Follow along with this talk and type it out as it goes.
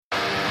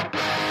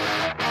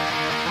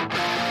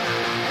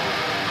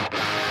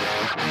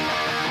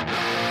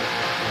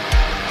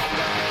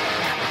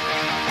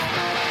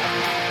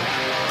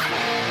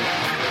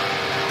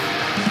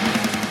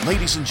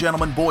Ladies and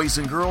gentlemen, boys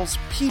and girls,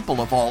 people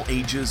of all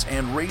ages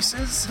and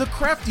races, the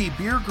Crafty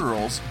Beer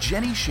Girls,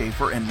 Jenny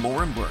Schaefer and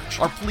Lauren Lurch,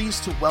 are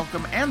pleased to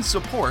welcome and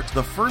support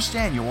the first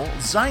annual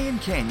Zion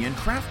Canyon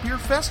Craft Beer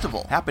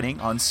Festival, happening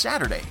on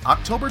Saturday,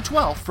 October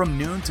 12th from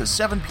noon to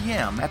 7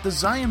 p.m. at the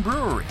Zion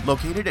Brewery,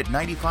 located at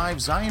 95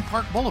 Zion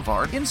Park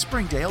Boulevard in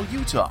Springdale,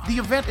 Utah. The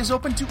event is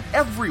open to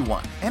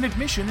everyone, and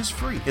admission is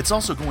free. It's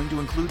also going to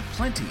include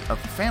plenty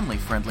of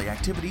family-friendly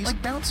activities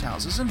like bounce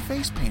houses and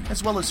face painting,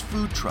 as well as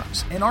food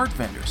trucks and art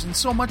vendors and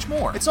so much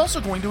more. It's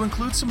also going to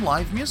include some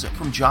live music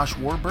from Josh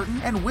Warburton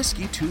and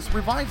Whiskey Tooth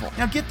Revival.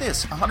 Now get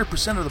this,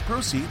 100% of the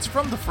proceeds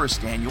from the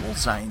first annual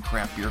Zion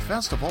Craft Beer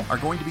Festival are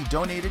going to be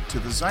donated to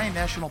the Zion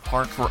National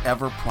Park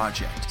Forever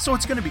Project. So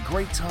it's going to be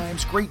great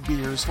times, great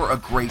beers for a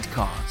great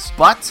cause.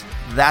 But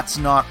that's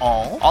not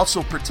all.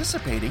 Also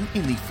participating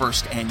in the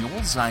first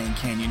annual Zion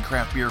Canyon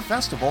Craft Beer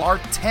Festival are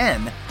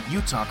 10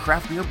 Utah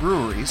craft beer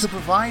breweries to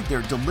provide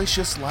their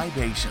delicious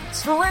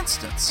libations. For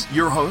instance,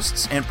 your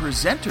hosts and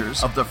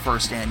presenters of the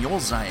first annual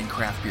Zion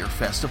Craft Beer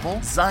Festival,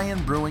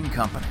 Zion Brewing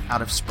Company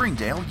out of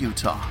Springdale,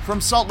 Utah.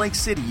 From Salt Lake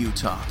City,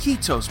 Utah,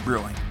 Ketos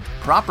Brewing,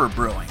 Proper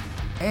Brewing,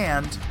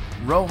 and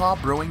Roja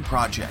Brewing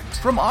Project.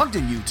 From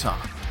Ogden, Utah,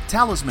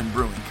 Talisman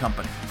Brewing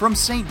Company. From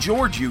St.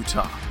 George,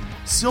 Utah,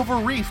 Silver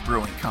Reef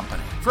Brewing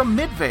Company. From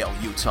Midvale,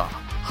 Utah,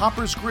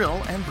 Hopper's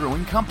Grill and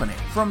Brewing Company.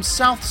 From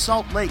South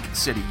Salt Lake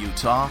City,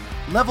 Utah,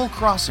 Level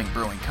Crossing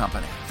Brewing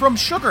Company. From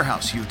Sugar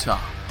House, Utah,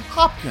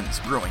 Hopkins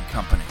Brewing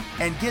Company.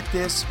 And get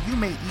this, you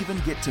may even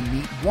get to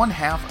meet one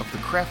half of the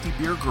Crafty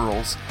Beer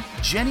Girls,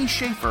 Jenny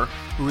Schaefer,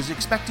 who is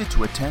expected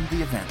to attend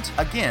the event.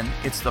 Again,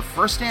 it's the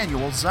first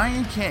annual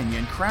Zion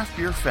Canyon Craft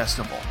Beer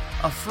Festival,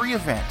 a free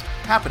event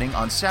happening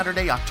on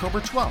Saturday, October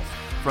 12th.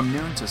 From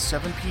noon to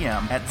 7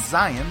 p.m. at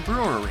Zion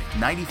Brewery,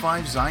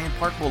 95 Zion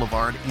Park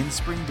Boulevard in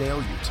Springdale,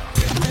 Utah.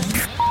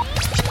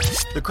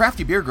 The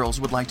Crafty Beer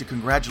Girls would like to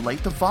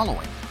congratulate the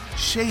following: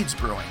 Shades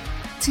Brewing,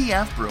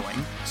 TF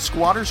Brewing,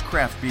 Squatters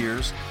Craft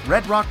Beers,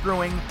 Red Rock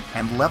Brewing,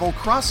 and Level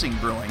Crossing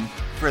Brewing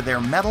for their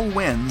medal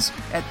wins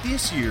at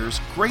this year's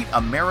Great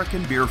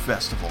American Beer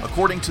Festival.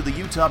 According to the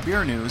Utah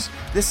Beer News,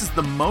 this is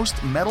the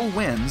most medal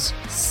wins,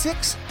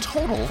 6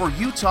 total for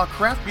Utah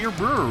craft beer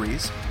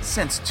breweries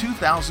since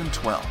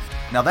 2012.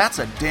 Now that's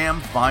a damn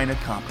fine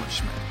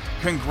accomplishment.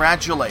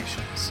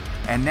 Congratulations.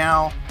 And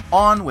now,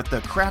 on with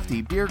the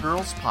Crafty Beer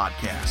Girls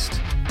podcast.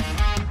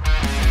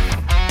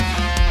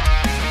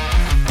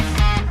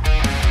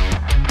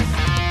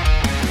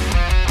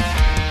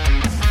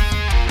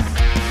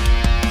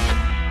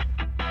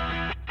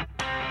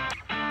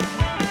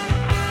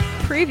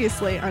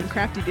 Previously on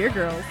Crafty Beer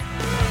Girls.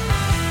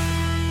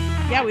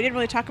 Yeah, we didn't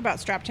really talk about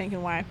Strap Tank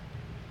and why.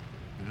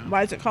 Yeah.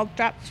 Why is it called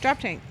Strap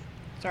Tank?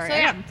 Sorry,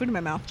 I got food in my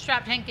mouth.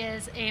 Strap Tank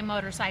is a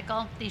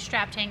motorcycle. The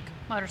Strap Tank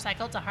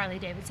motorcycle, it's a Harley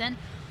Davidson.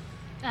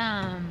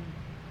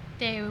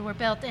 They were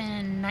built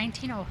in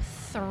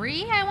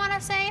 1903, I want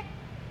to say,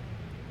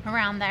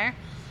 around there.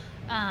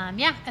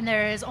 And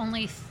there is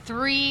only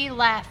 3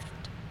 left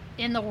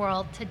in the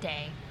world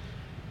today.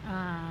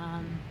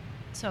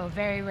 So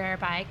very rare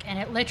bike, and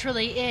it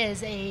literally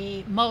is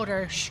a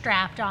motor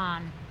strapped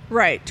on.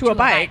 Right, to a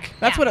bike.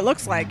 That's what it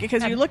looks like,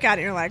 because you look at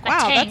it and you're like,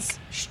 wow, that's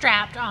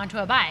strapped onto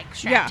a bike.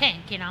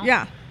 Tank, you know?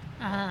 Yeah.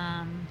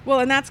 Well,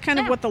 and that's kind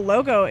of what the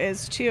logo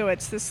is, too.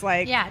 It's this,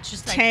 like, it's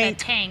just like the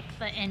tank,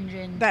 the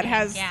engine. That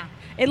has,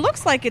 it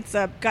looks like it's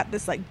got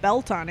this, like,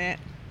 belt on it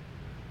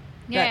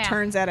that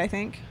turns at, I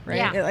think, right?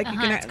 Yeah. Like,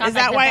 is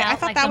that why? I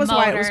thought that was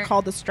why it was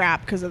called the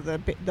strap, because of the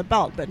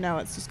belt, but no,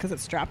 it's just because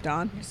it's strapped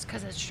on. Just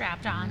because it's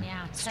strapped on,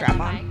 yeah. Strap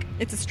on.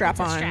 It's a strap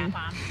on.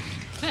 Strap-on.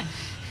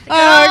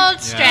 Good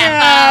old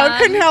strap-on.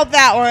 Couldn't help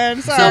that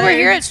one. Sorry. So we're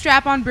here at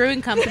Strap-on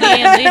Brewing Company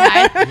in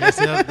Lehigh. Yeah,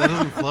 see, that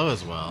doesn't flow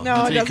as well.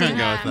 No, it doesn't. You couldn't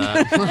go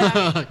with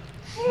that.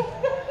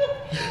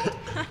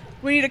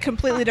 We need a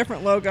completely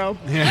different logo.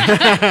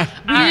 Yeah.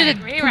 We need a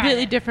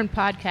completely different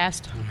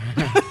podcast.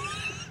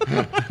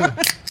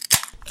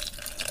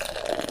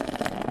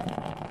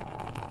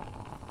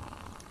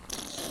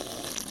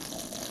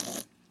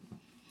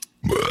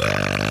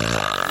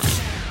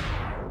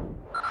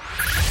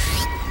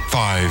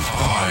 5,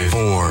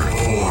 4,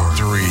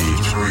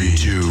 3,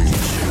 2,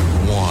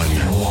 1.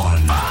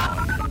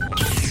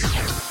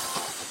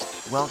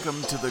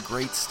 Welcome to the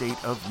great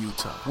state of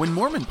Utah. When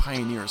Mormon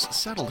pioneers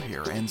settled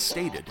here and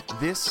stated,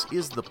 "This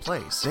is the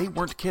place," they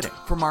weren't kidding.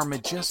 From our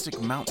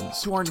majestic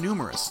mountains to our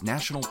numerous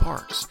national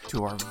parks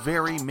to our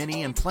very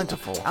many and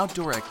plentiful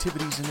outdoor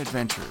activities and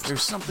adventures,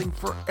 there's something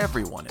for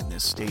everyone in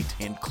this state,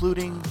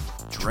 including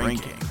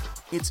drinking.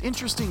 It's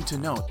interesting to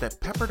note that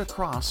peppered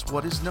across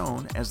what is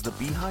known as the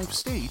Beehive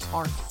State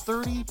are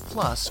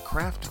 30-plus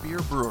craft beer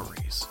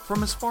breweries,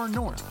 from as far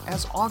north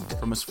as Ogden,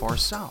 from as far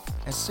south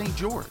as St.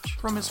 George,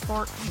 from as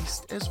far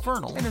east as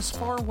Vernal, and as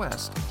far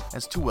west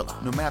as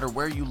Tooele. No matter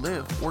where you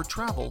live or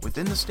travel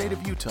within the state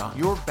of Utah,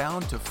 you're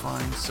bound to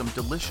find some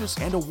delicious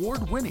and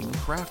award-winning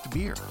craft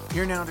beer.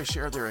 Here now to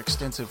share their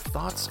extensive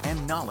thoughts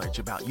and knowledge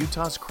about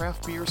Utah's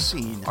craft beer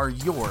scene are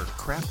your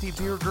Crafty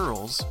Beer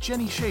Girls,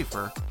 Jenny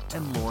Schaefer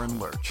and Lauren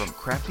Lurch from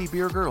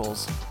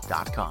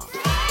CraftyBeerGirls.com.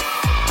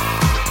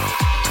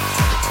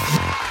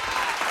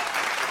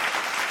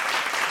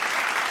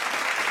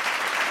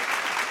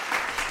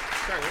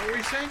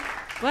 you saying?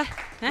 What? Huh?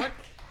 What?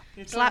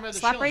 You're talking about the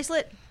Slap shilling.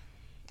 bracelet?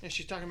 Yeah,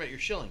 she's talking about your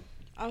shilling.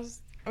 I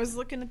was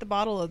looking at the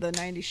bottle of the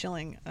 90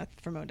 shilling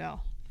from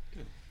Odell.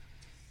 Good.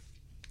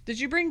 Did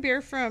you bring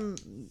beer from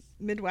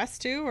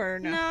Midwest too, or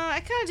no? No, I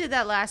kind of did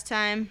that last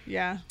time.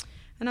 Yeah.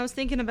 And I was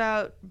thinking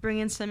about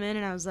bringing some in,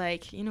 and I was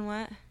like, you know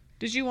what?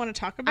 Did you want to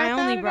talk about I that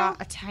only at brought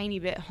all? a tiny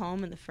bit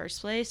home in the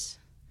first place.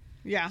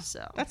 Yeah.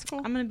 So that's cool.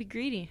 I'm going to be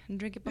greedy and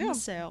drink it by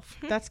myself.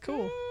 That's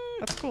cool.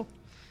 That's cool.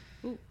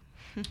 Ooh.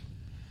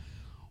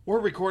 We're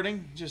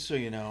recording, just so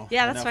you know.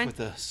 Yeah, that's Enough fine. with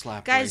the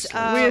slap Guys,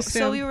 bracelet.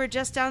 so we were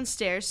just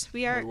downstairs.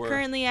 We are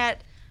currently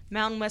at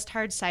Mountain West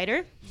Hard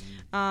Cider.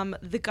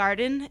 The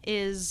garden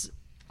is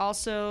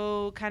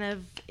also kind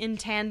of in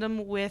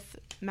tandem with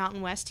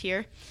Mountain West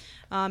here.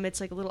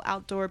 It's like a little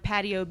outdoor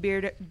patio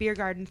beer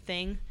garden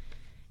thing.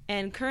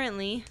 And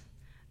currently,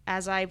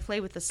 as I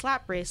play with the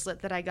slap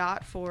bracelet that I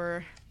got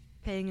for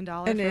paying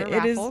 $1 And for a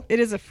raffle. it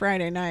is a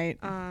Friday night.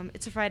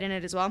 It's a Friday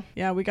night as well.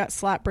 Yeah, we got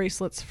slap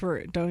bracelets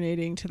for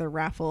donating to the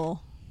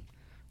raffle,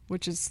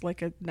 which is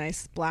like a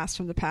nice blast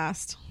from the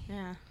past.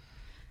 Yeah.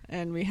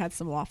 And we had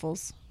some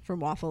waffles from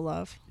Waffle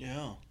Love.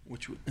 Yeah,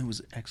 it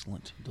was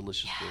excellent,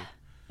 delicious food.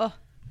 Oh.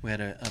 We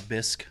had a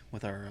bisque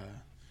with our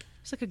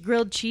It's like a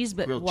grilled cheese,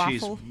 but grilled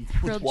waffle. cheese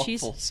with Grilled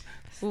waffles. cheese.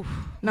 Oof.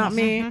 Not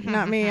me.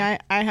 I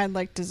had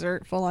like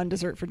dessert, full on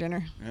dessert for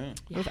dinner. Yeah.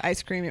 With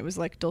ice cream. It was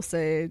like dulce.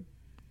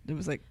 It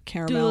was like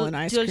caramel and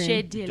ice cream.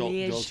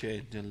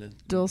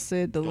 Dulce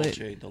de leche.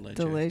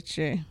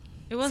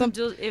 It wasn't.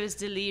 It was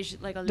Delige,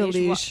 like a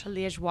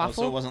Liège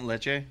waffle. Oh, so it wasn't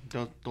leche?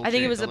 I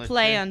think it was a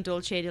play on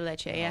dulce de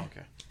leche. Yeah. Oh,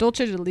 okay. Dulce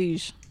de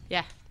Liege.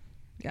 Yeah.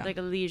 Yeah. Like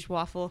a Liège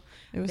waffle.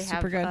 It was they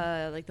super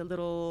good. Like the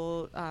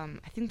little, I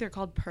think they're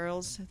called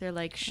pearls. They're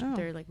like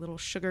they're like little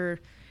sugar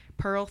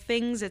pearl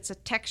things. It's a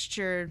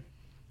texture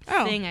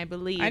thing, I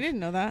believe. I didn't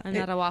know that. I'm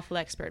not a waffle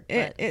expert,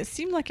 but it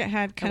seemed like it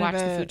had kind I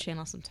watch of the Food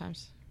Channel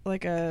sometimes.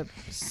 Like a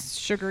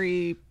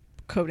sugary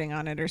coating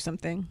on it or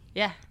something.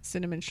 Yeah.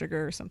 Cinnamon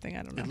sugar or something.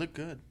 I don't know. It looked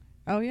good.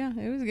 Oh yeah,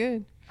 it was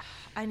good.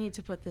 I need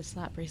to put this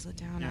slap bracelet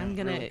down. Yeah, I'm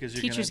gonna. really,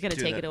 Teacher's gonna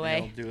take it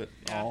away. He'll do it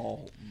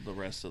all the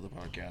rest of the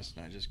podcast,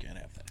 and I just can't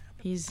have that happen.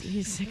 He's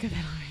sick of it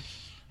already.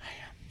 I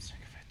am sick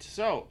of it.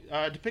 So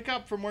to pick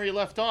up from where you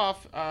left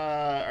off,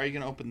 are you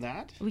gonna open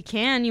that? We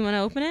can. You want to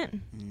open it?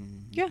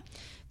 Yeah.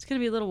 It's gonna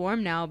be a little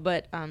warm now,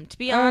 but to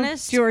be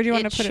honest, do you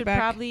want to put it should back?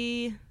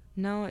 Probably.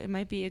 No, it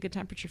might be a good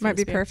temperature for Might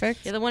this be beer.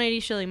 perfect. Yeah, the 180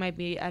 shilling might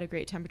be at a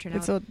great temperature now.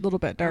 It's a little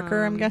bit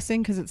darker, I'm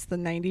guessing, because it's the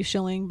 90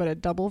 shilling, but a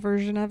double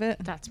version of it.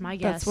 That's my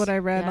guess. That's what I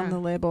read on the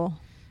label.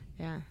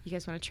 Yeah. You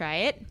guys want to try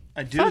it?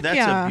 I do. Fuck That's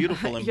yeah. a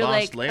beautiful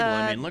embossed label.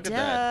 I mean, look at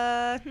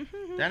that.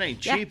 That ain't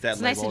cheap, Yeah, that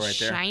it's label nice and right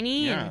there.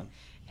 shiny Yeah. and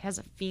it has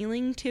a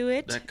feeling to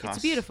it. That It's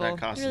beautiful. that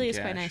costs It really is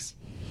some quite cash.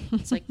 nice.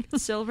 It's like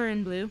silver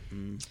and blue.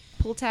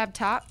 Pull tab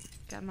top.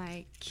 Got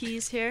my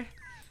keys here.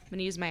 I'm going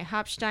to use my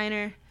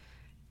Hopsteiner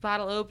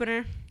bottle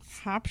opener.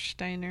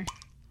 Hopsteiner.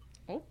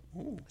 Oh.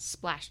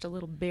 Splashed a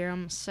little beer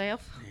on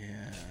myself.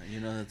 Yeah,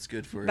 you know that's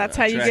good for That's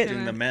how you get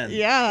attracting the men.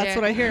 Yeah, that's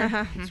what I hear.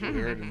 That's what we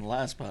heard in the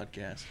last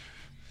podcast.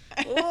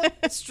 Oh,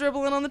 it's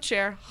dribbling on the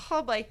chair.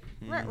 Oh, boy.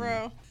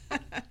 Ruh-roh.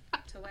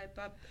 To wipe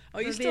up. Oh,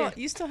 you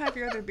still have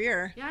your other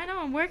beer. Yeah, I know.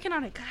 I'm working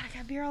on it. God, I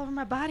got beer all over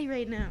my body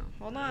right now.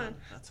 Hold on.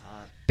 That's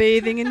hot.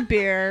 Bathing in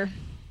beer.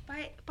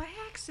 By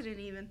accident,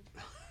 even.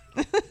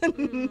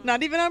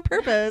 Not even on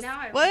purpose. Now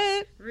I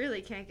What?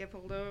 really can't get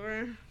pulled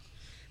over.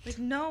 Like,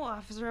 no,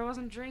 officer, I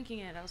wasn't drinking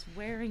it. I was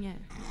wearing it.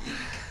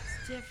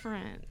 It's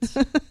different.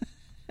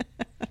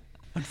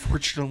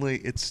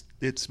 Unfortunately,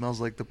 it smells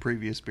like the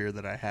previous beer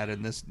that I had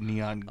in this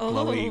neon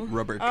glowy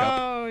rubber cup.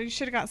 Oh, you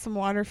should have got some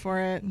water for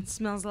it. It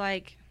smells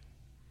like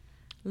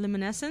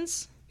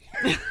luminescence.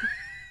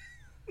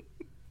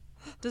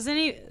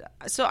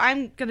 So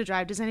I'm going to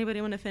drive. Does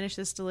anybody want to finish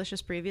this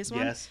delicious previous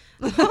one? Yes.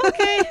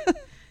 Okay.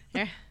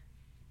 Here.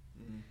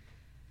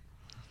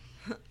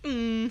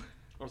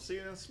 Well, see,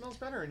 it smells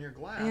better in your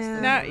glass.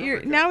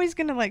 Yeah. Now he's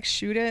gonna like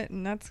shoot it,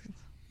 and that's.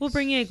 We'll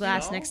bring you a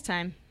glass No. next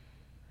time.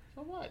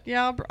 So what?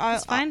 Yeah,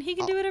 It's fine. He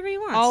can do whatever he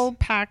wants. I'll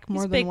pack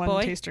more He's a than big one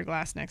boy. taster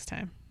glass next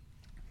time.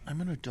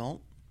 I'm an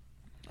adult.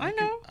 I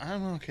know.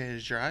 I'm okay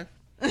to drive.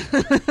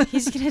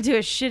 He's going to do a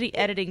shitty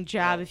editing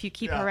job if you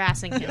keep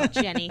harassing him,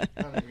 Jenny.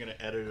 I'm not even going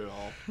to edit it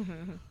all.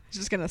 He's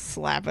just gonna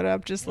slap it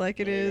up just like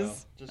it There you is, go.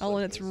 Just all like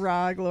in its this.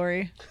 raw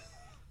glory.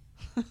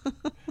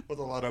 With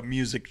a lot of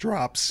music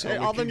drops. So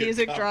All we the can get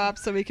music caught.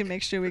 drops, so we can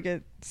make sure we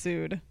get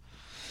sued.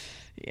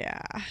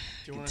 Yeah.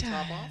 Do you want to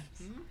top off?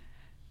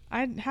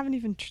 I haven't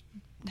even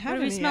had What are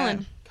we any smelling?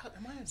 yet. God,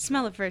 am I a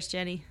Smell it first,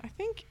 Jenny. I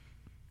think.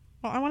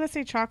 Well, I want to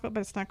say chocolate, but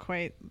it's not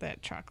quite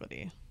that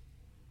chocolatey.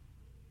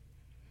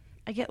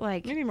 I get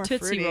like Maybe more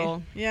Tootsie fruity.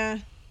 Roll. Yeah.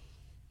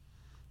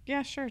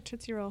 Yeah, sure,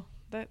 Tootsie Roll.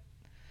 That,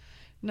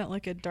 not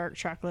like a dark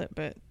chocolate,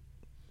 but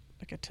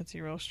like a Tootsie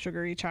Roll,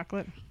 sugary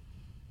chocolate.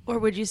 Or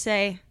would you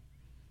say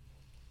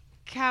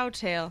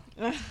cowtail?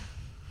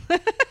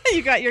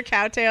 You got your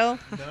cowtail.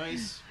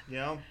 Nice.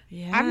 Yeah.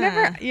 Yeah. I've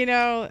never,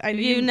 I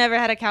You never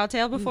had a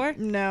cowtail before?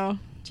 No.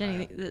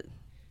 Jenny, You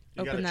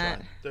gotta open that.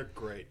 try. They're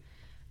great.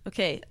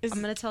 Okay,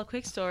 I'm going to tell a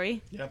quick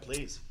story. Yeah,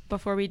 please.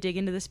 Before we dig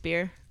into this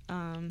beer.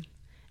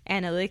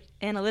 Analytically.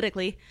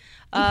 Analytically.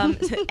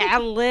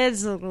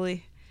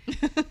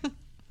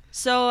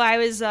 So I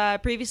was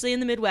previously in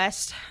the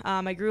Midwest.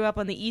 I grew up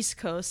on the East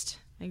Coast.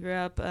 I grew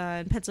up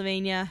in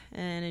Pennsylvania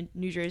and in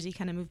New Jersey,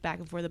 kind of moved back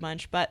and forth a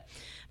bunch. But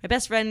my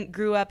best friend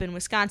grew up in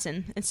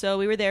Wisconsin. And so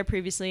we were there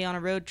previously on a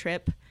road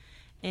trip.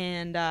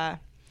 And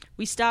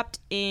we stopped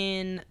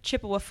in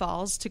Chippewa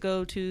Falls to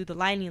go to the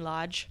Leinie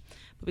Lodge.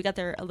 But we got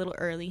there a little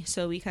early,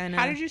 so we kind of...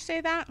 How did you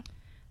say that?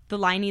 The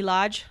Leinie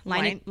Lodge.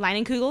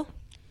 Leinenkugel.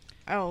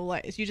 Oh,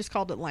 you just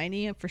called it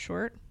Leinie for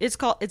short? It's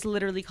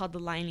literally called the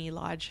Leinie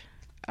Lodge.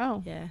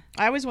 Oh. Yeah.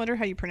 I always wonder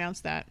how you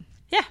pronounce that.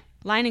 Yeah.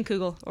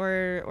 Leinenkugel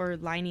or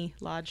Leinie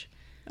Lodge.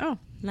 Oh.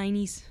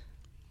 Leinies.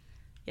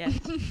 Yeah.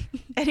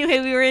 Anyway,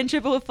 we were in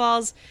Chippewa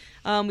Falls.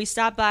 We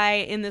stopped by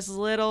in this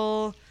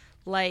little,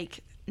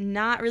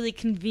 not really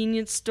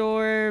convenience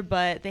store,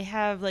 but they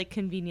have,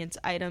 convenience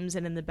items,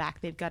 and in the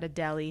back they've got a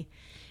deli.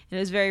 And it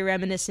was very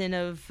reminiscent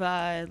of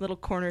little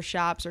corner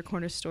shops or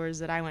corner stores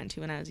that I went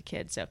to when I was a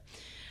kid. So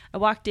I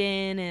walked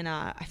in, and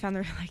I found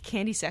their,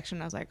 candy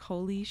section. I was like,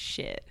 holy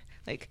shit.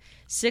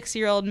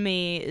 6-year-old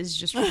me is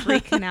just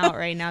freaking out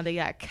right now. They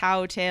got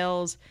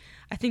Cowtails.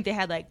 I think they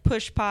had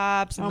Push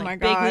Pops and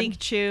Big League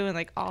Chew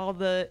and all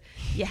the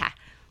I'm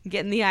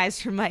getting the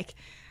eyes from Mike.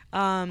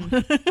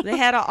 They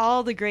had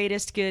all the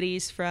greatest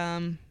goodies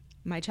from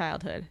my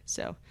childhood.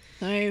 So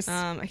nice.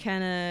 I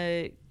kind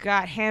of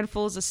got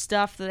handfuls of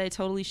stuff that I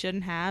totally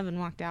shouldn't have and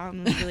walked out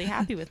and was really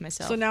happy with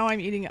myself. So now I'm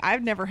eating.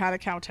 I've never had a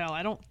Cowtail.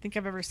 I don't think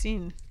I've ever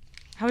seen.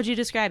 How would you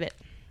describe it?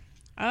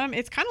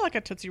 It's kind of like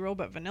a Tootsie Roll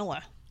but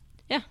vanilla.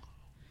 Yeah.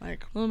 A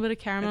little bit of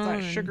caramel.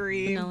 It's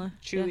sugary, vanilla,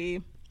 chewy. Yeah.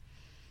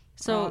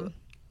 So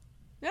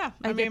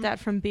I get that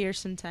from beer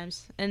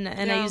sometimes, and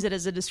I use it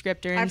as a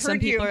descriptor. And some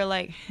people are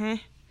like, "Huh."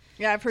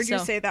 Yeah, I've heard you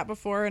say that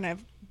before, and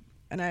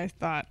I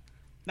thought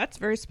that's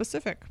very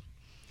specific.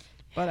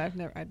 But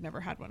I'd never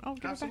had one. Oh,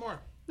 give some more.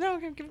 No,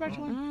 okay, give it back to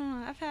one.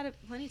 Oh, I've had it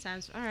plenty of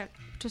times. All right,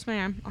 twist my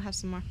arm. I'll have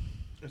some more.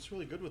 It's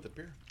really good with the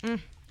beer.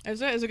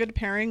 Is it a good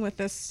pairing with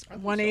this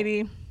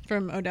 180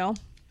 from Odell?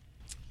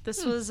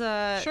 This was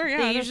sure, yeah.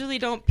 They usually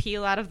don't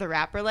peel out of the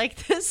wrapper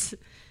like this.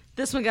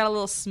 This one got a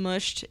little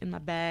smushed in my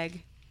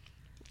bag.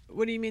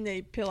 What do you mean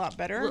they peel out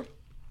better?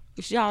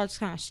 You see how it's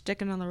kind of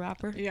sticking on the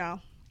wrapper? Yeah.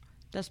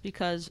 That's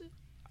because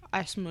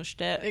I smushed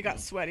it. It got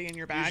sweaty in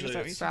your bag.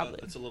 Usually is that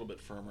it's a little bit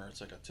firmer.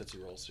 It's like a Tootsie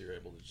Roll, so you're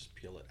able to just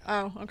peel it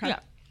out. Oh, okay. Yeah.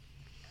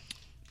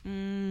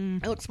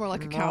 It looks more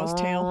like a cow's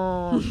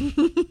tail.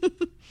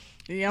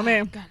 Yummy.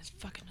 Oh, God, it's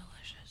fucking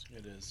delicious.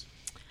 It is.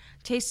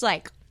 Tastes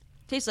like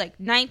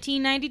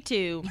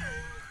 1992.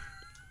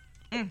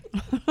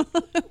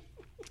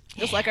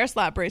 Just like our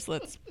slap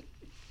bracelets.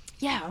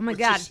 Yeah. Oh my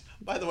God.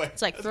 By the way,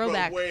 it's like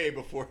throwback. Way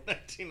before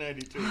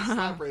 1992.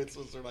 Slap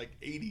bracelets are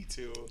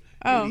 82,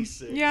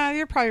 86. Yeah,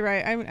 you're probably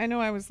right. I know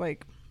I was I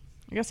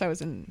guess I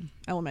was in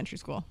elementary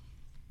school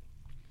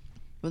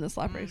when the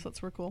slap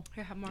bracelets were cool.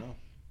 Here, have more.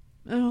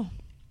 Oh.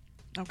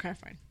 Okay,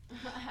 fine.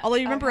 Although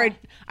you remember,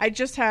 I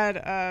just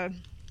had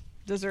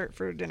dessert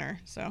for dinner,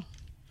 so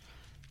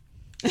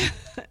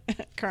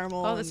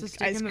caramel. Oh, this is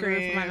sticking ice in the cream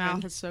roof of my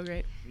mouth. It's so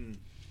great.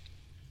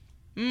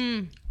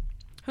 Who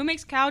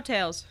makes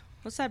Cowtails?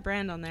 What's that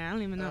brand on there? I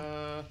don't even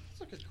know.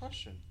 That's a good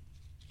question.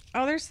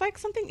 Oh, there's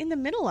something in the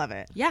middle of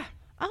it. Yeah.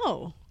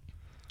 Oh.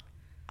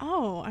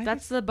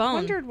 That's the bone. I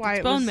wondered why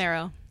it's bone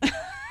marrow.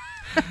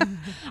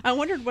 I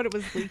wondered what it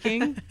was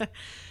leaking.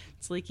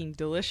 It's leaking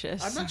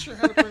delicious. I'm not sure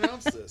how to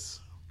pronounce this.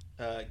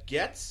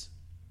 Getz?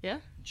 Yeah.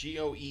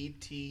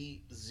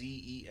 Goetzes?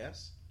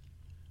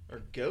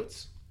 Or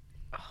goats?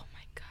 Oh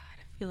my God.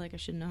 I feel like I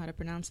should know how to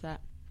pronounce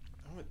that.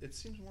 Oh, it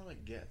seems more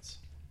like Getz.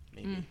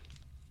 Maybe.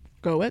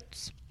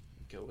 Goetz.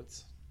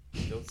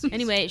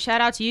 Anyway,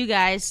 shout out to you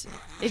guys.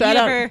 If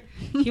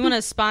you want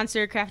to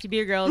sponsor Crafty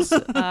Beer Girls,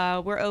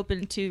 we're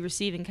open to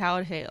receiving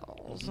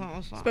Cowtails.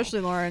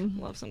 Especially Lauren.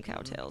 Love some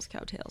Cowtails.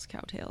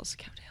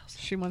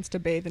 She wants to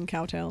bathe in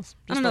Cowtails.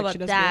 I don't know about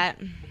that.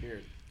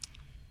 Weird.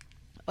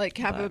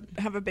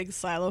 Have a big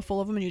silo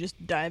full of them and you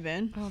just dive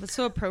in. Oh, that's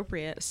so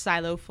appropriate. A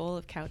silo full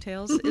of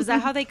Cowtails. Is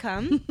that how they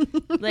come?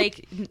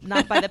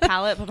 Not by the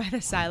pallet, but by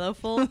the silo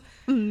full?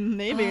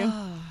 Maybe.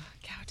 Oh,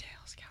 Cowtails.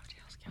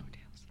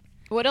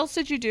 What else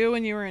did you do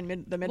when you were in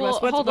the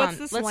Midwest? Well, What's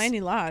this Leinie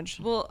Lodge?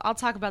 Well, I'll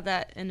talk about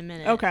that in a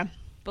minute. Okay.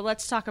 But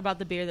let's talk about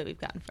the beer that we've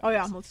gotten from Oh,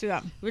 yeah. Let's do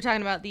that. We're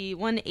talking about the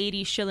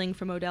 180 Shilling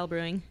from Odell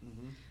Brewing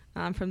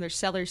from their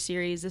Cellar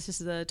Series. This is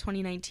the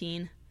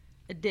 2019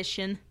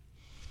 edition.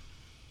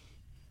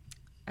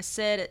 I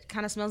said it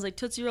kind of smells like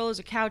Tootsie Rolls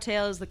or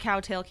Cowtails. The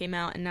Cowtail came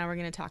out, and now we're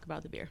going to talk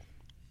about the beer.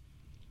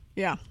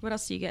 Yeah. What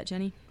else do you get,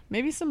 Jenny?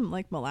 Maybe some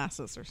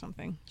molasses or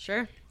something.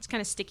 Sure. It's kind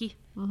of sticky.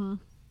 Mm-hmm.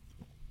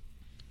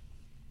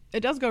 It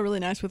does go really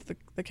nice with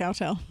the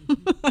Cowtail,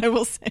 I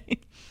will say.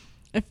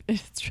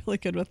 It's really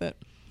good with it.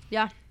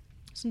 Yeah.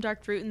 Some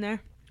dark fruit in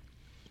there.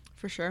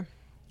 For sure.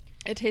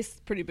 It tastes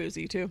pretty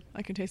boozy, too.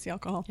 I can taste the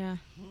alcohol. Yeah.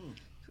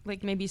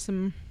 Maybe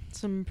some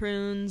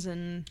prunes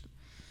and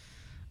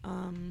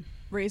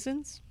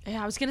Raisins?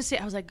 Yeah, I was gonna say.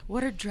 I was like,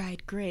 what are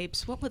dried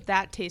grapes? What would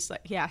that taste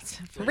like? Yeah, it's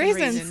a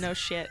raisins. Raisin, no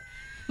shit.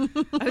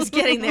 I was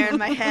getting there in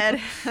my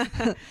head.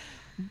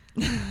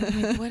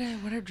 Like,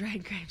 what are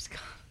dried grapes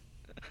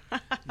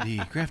called?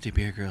 The Crafty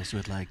Beer Girls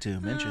would like to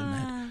mention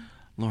that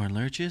Lauren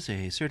Lurch is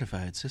a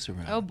certified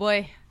Cicerone. Oh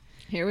boy,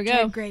 here we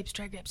go. Dried grapes.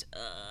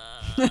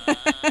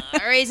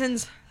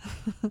 Raisins.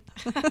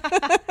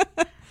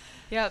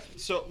 Yep.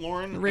 So,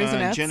 Lauren,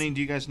 Raisinets. Jenny,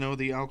 do you guys know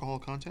the alcohol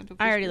content of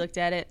this? I already looked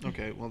at it.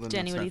 Okay, well then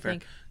Jenny, that's what do not you fair.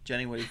 think?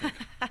 Jenny, what do you think?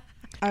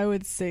 I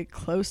would say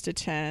close to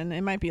 10. It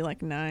might be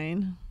like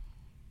 9.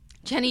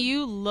 Jenny,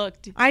 you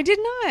looked. I did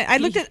not.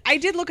 I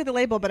did look at the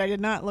label, but I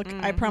did not look.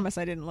 Mm-hmm. I promise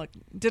I didn't look.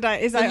 Did I?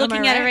 You're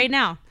looking at it right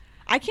now.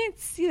 I can't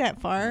see that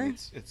far.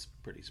 It's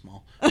pretty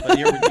small. But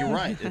you're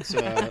right. It's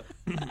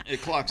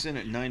it clocks in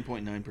at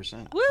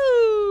 9.9%.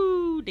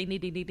 Woo! Ding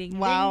ding ding ding ding.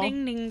 Wow.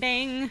 Ding ding ding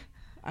ding.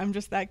 I'm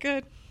just that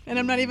good. And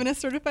I'm not even a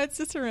certified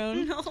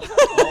Cicerone. No.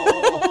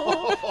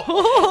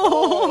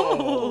 Oh,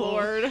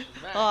 Lord.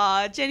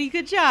 Aw, Jenny,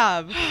 good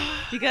job.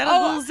 You got a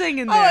little zing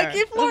in there. Oh, I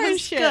gave Lauren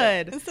shit.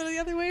 Good. Instead of the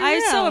other way around. I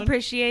so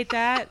appreciate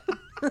that.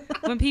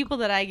 When people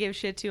that I give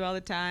shit to all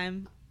the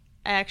time,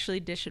 I actually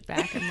dish it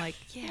back. I'm like,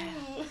 yeah,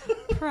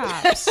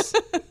 props.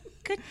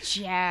 Good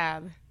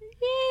job.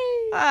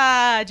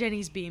 Yay.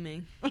 Jenny's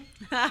beaming.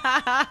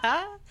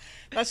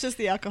 That's just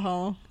the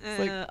alcohol. It's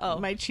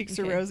like my cheeks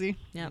are rosy.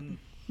 Yep.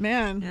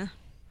 Man. Yeah.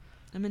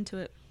 I'm into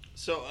it.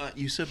 So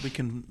you said we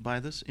can buy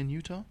this in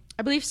Utah?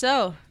 I believe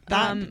so.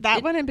 That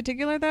one in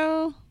particular,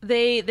 though?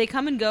 They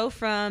come and go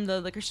from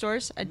the liquor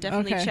stores. I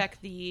definitely check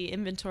the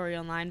inventory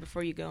online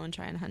before you go and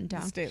try and hunt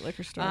down. State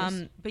liquor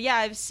stores. But yeah,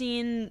 I've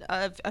seen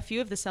a few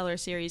of the Cellar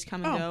series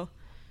come and go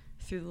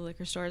through the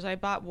liquor stores. I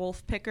bought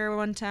Wolf Picker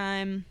one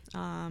time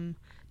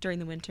during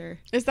the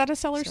winter. Is that a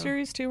Cellar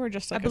series, too, or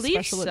just like a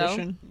special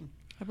edition?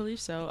 I believe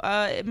so.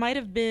 It might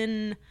have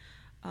been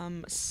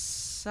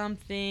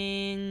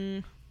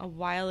something a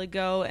while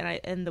ago,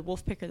 and the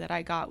Wolf Picker that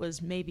I got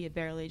was maybe a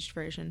barrel-aged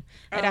version.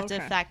 I'd have to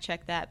fact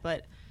check that,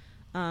 but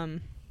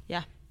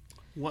yeah.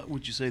 What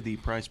would you say the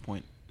price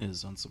point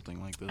is on something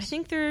like this? I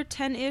think they're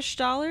 $10-ish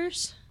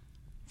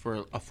for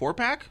a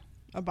 4-pack.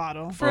 A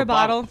bottle for a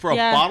bottle. For a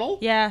bottle?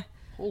 Yeah,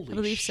 holy, I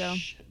believe so.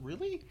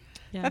 Really?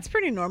 Yeah. That's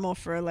pretty normal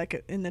for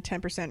like in the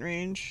 10%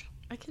 range.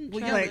 I can.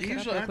 Well, yeah, like,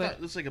 usually I thought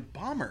it was like a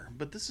bomber,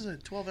 but this is a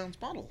 12-ounce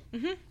bottle.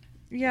 Mm-hmm.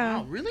 Yeah.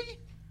 Wow, really?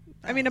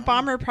 I mean, a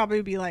bomber would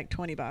probably be like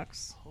 $20.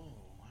 Oh, wow.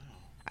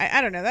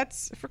 I don't know.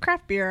 That's for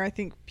craft beer. I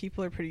think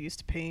people are pretty used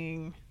to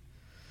paying.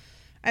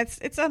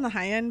 It's on the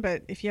high end,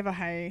 but if you have a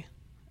high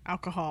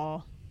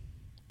alcohol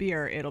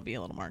beer, it'll be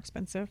a little more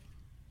expensive.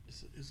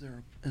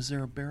 Is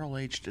there a barrel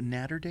aged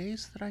Natter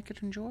Days that I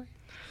could enjoy?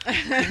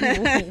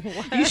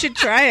 You should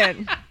try it.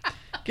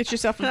 Get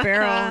yourself a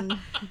barrel and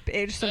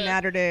age some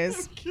Natter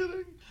Days. I'm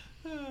kidding.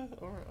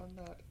 Or I'm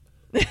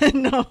not.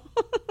 No.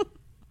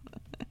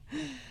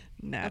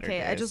 Natter okay,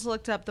 Days. I just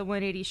looked up the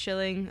 180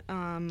 shilling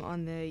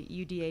on the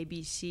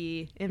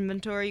UDABC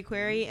inventory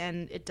query,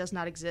 and it does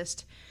not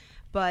exist,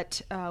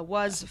 but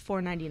was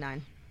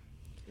 $4.99.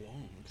 Whoa,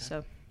 okay.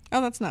 So,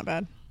 that's not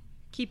bad.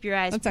 Keep your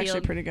eyes peeled. That's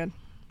actually pretty good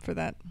for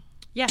that.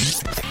 Yeah.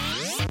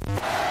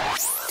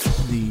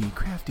 The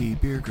Crafty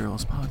Beer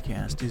Girls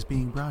podcast is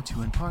being brought to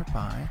you in part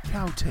by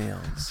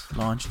Cowtails.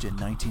 Launched in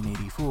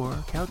 1984,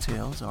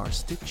 Cowtails are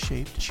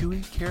stick-shaped,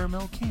 chewy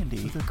caramel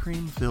candy with a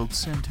cream-filled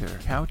center.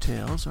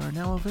 Cowtails are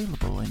now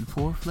available in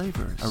 4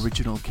 flavors: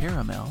 original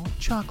caramel,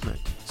 chocolate,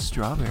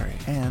 strawberry,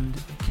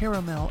 and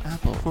caramel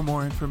apple. For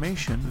more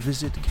information,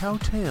 visit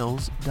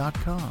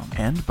cowtails.com.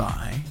 And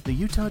by the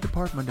Utah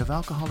Department of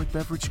Alcoholic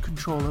Beverage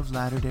Control of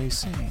Latter-day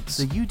Saints.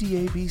 The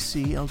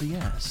UDABC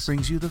LDS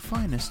brings you the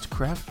finest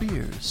craft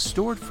beers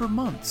stored for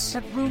months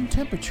at room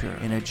temperature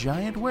in a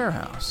giant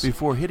warehouse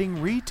before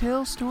hitting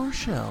retail store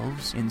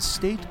shelves in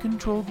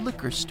state-controlled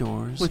liquor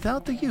stores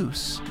without the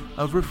use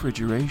of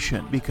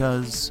refrigeration.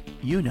 Because,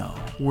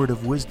 word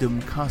of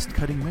wisdom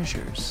cost-cutting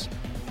measures.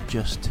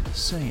 Just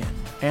saying.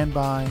 And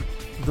by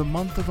the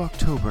month of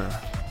October.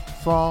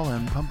 Fall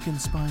and pumpkin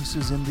spice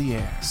is in the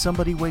air.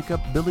 Somebody wake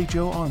up Billy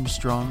Joe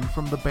Armstrong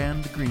from the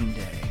band Green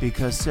Day,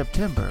 because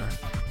September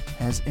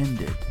has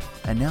ended.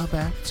 And now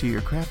back to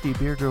your Crafty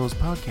Beer Girls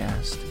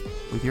podcast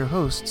with your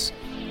hosts,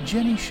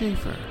 Jenny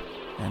Schaefer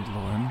and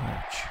Lauren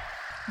Lurch.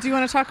 Do you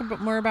want to talk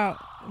more about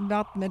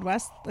the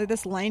Midwest? Like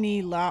this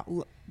Liney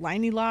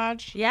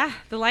Lodge? Yeah,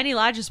 the Liney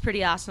Lodge is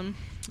pretty awesome.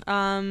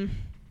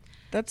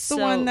 That's the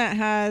one that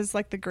has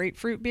like the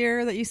grapefruit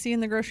beer that you see in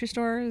the grocery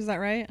store. Is that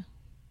right?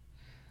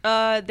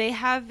 They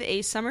have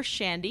a summer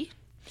shandy,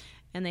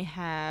 and they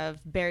have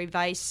berry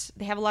Weiss.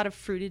 They have a lot of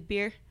fruited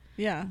beer.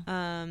 Yeah.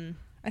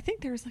 I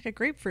think there's like a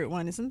grapefruit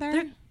one, isn't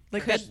there?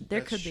 There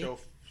could be.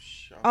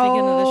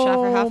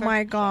 Oh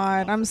my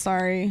God! I'm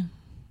sorry.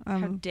 How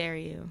dare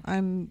you?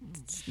 I'm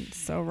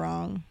so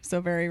wrong,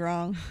 so very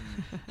wrong.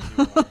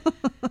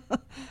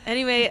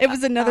 Anyway, it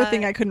was another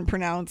thing I couldn't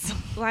pronounce.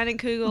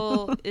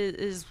 Leinenkugel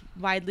is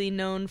widely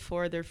known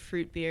for their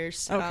fruit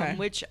beers,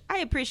 which I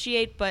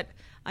appreciate, but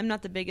I'm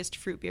not the biggest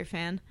fruit beer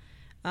fan.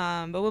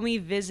 But when we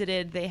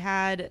visited, they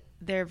had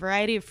their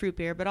variety of fruit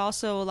beer, but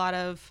also a lot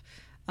of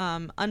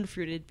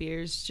unfruited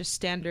beers, just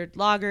standard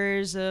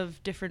lagers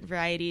of different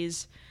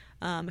varieties,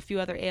 a few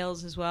other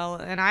ales as well.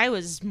 And I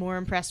was more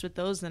impressed with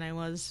those than I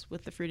was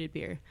with the fruited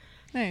beer.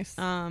 Nice.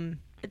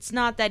 It's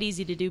not that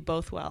easy to do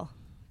both well.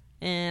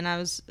 And I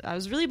was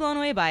really blown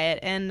away by it.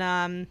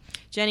 And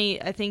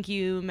Jenny, I think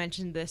you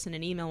mentioned this in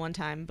an email one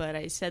time, but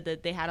I said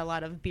that they had a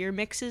lot of beer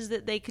mixes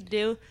that they could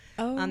do.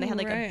 Oh, they had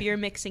like a beer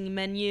mixing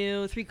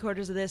menu,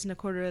 3/4 of this and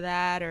 1/4 of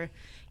that, or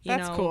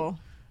That's cool.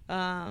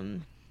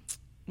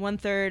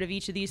 1/3 of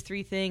each of these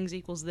 3 things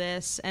equals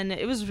this, and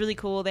it was really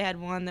cool. They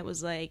had one that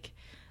was like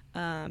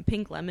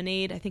pink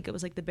lemonade. I think it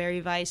was like the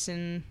berry Weiss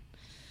and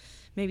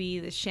maybe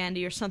the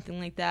shandy or something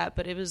like that.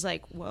 But it was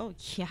like, whoa,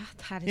 yeah,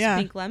 that is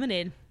pink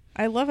lemonade.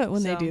 I love it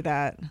when they do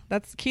that.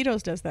 That's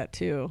Ketos does that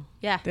too.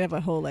 Yeah. They have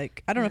a whole I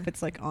don't know if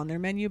it's like on their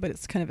menu, but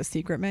it's kind of a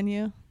secret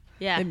menu.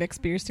 Yeah. They mix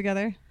beers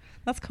together.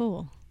 That's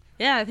cool.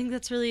 Yeah, I think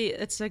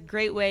it's a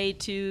great way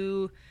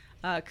to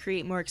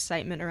create more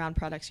excitement around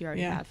products you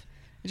already have.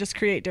 Just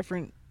create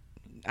different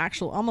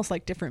almost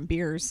like different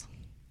beers.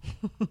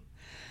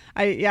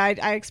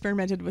 I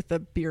experimented with the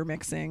beer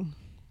mixing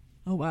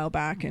a while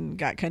back and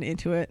got kind of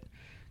into it.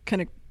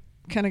 Kind of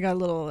got a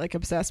little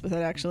obsessed with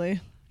it actually.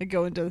 I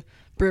go into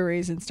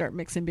breweries and start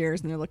mixing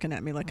beers, and they're looking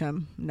at me like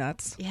I'm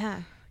nuts.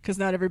 Yeah. Because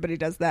not everybody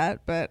does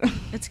that, but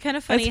it's kind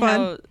of funny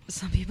how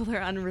some people are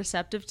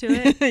unreceptive to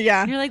it.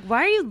 Yeah. And you're like,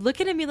 why are you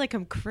looking at me like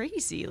I'm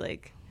crazy?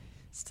 Like,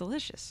 it's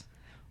delicious.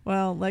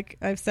 Well, like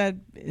I've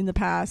said in the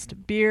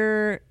past,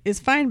 beer is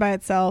fine by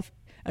itself.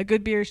 A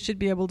good beer should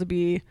be able to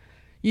be,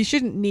 you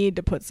shouldn't need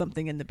to put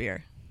something in the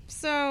beer.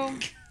 So,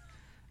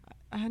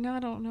 I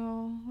don't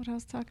know what I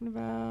was talking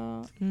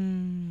about.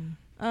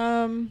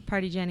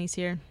 Party Jenny's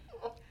here.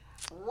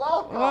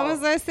 Welcome. What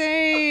was I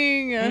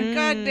saying?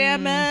 God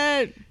damn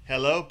it.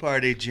 Hello,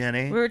 Party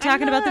Jenny. We were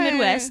talking about the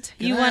Midwest.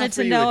 You wanted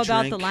to know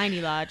about the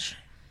Leinie Lodge.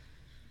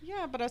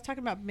 Yeah, but I was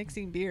talking about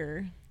mixing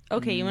beer.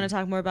 Okay, you want to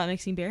talk more about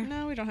mixing beer?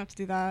 No, we don't have to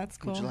do that. It's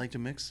cool. Would you like to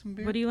mix some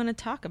beer? What do you want to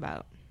talk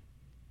about?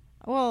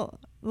 Well,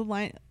 the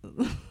line...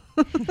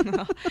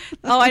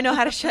 Oh, I know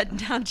how to shut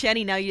down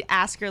Jenny now. You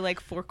ask her like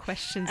 4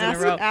 questions in a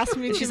row. Ask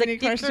me too many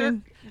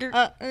questions.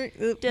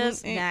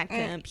 Does not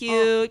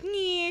compute.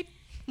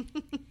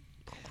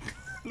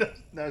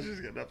 No, she's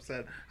getting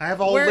upset. I have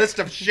a whole list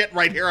of shit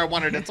right here I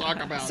wanted to talk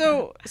about.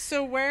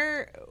 So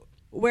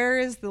where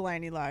is the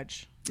Leinie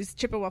Lodge? Is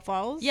Chippewa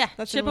Falls? Yeah,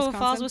 that's Chippewa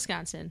Falls,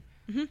 Wisconsin.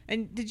 Mm-hmm.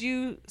 And did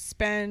you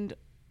spend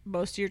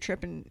most of your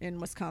trip in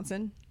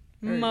Wisconsin?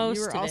 Or most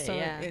you were of also it,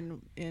 yeah.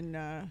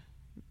 in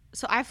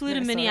So I flew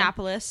Minnesota? to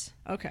Minneapolis.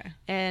 Okay.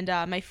 And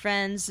my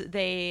friends,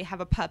 they have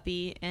a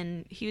puppy,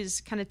 and he was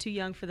kind of too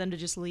young for them to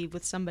just leave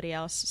with somebody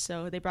else,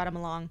 so they brought him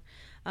along.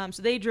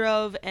 So they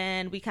drove,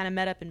 and we kind of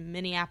met up in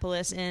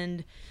Minneapolis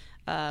and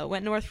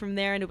went north from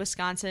there into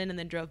Wisconsin, and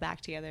then drove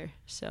back together.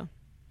 So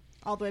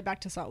all the way back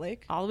to Salt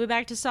Lake? All the way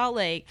back to Salt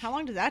Lake. How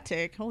long did that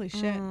take? Holy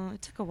shit.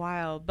 It took a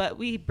while, but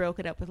we broke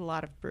it up with a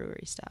lot of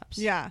brewery stops.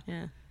 Yeah.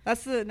 Yeah.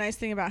 That's the nice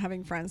thing about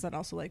having friends that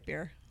also like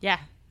beer. Yeah.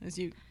 Is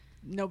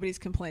nobody's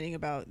complaining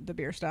about the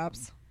beer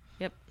stops.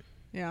 Yep.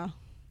 Yeah.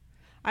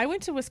 I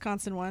went to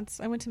Wisconsin once.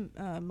 I went to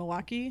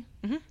Milwaukee,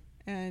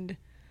 and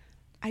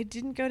I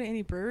didn't go to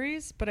any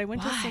breweries, but I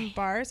went to some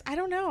bars. I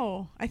don't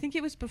know. I think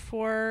it was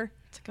before.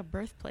 It's like a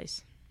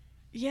birthplace.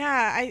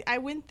 Yeah, I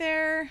went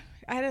there.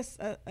 I had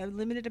a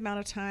limited amount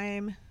of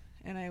time,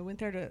 and I went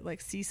there to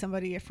see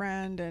somebody, a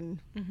friend, and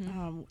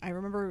I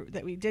remember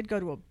that we did go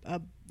to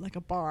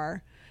a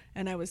bar,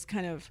 and I was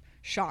kind of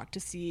shocked to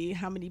see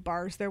how many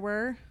bars there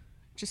were.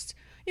 Just,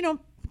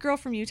 girl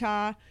from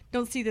Utah,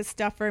 don't see this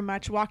stuff very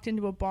much. Walked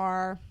into a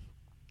bar,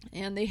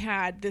 and they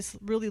had this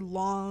really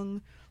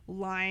long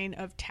line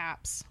of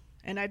taps,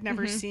 and I'd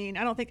never seen.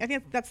 I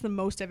think that's the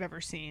most I've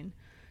ever seen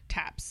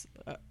taps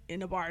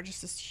in a bar.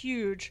 Just this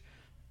huge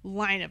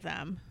line of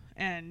them,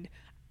 and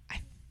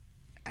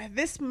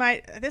this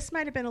might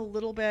have been a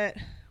little bit.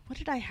 What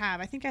did I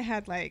have? I think I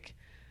had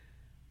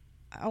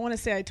I want to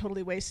say I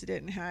totally wasted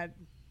it and had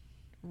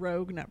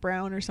Rogue Nut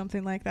Brown or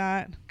something like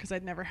that, because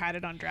I'd never had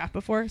it on draft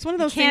before. It's one of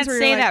those things where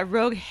you can't say that.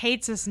 Rogue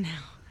hates us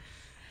now.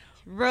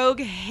 Rogue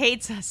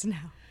hates us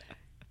now.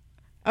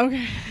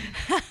 Okay.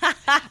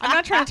 I'm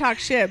not trying to talk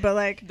shit, but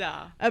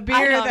a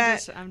beer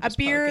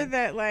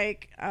that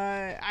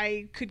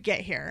I could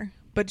get here,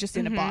 but just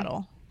in a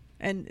bottle,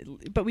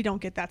 but we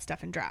don't get that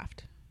stuff in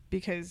draft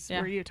because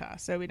we're Utah,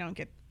 so we don't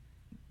get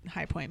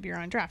High Point beer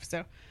on draft.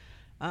 So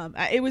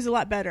it was a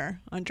lot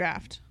better on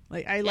draft.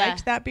 I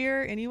liked that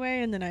beer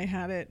anyway, and then I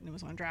had it and it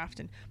was on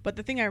draft. But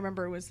the thing I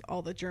remember was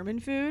all the German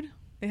food.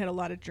 They had a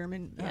lot of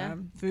German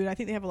food. I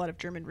think they have a lot of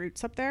German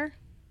roots up there.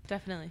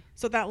 Definitely.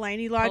 So that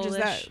Leinie Lodge,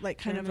 Polish, is that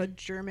kind German. of a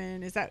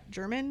German? Is that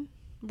German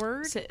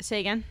word? Say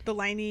again. The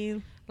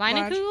Leinie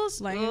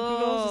Leinenkugels?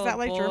 Leinenkugels. Is that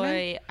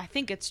German? I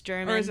think it's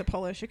German. Or is it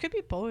Polish? It could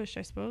be Polish,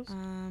 I suppose.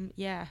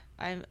 Yeah.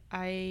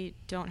 I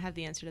don't have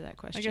the answer to that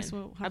question. I guess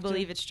I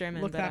believe it's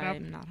German, but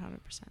I'm not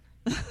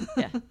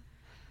 100%.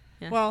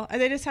 Yeah. Well,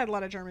 they just had a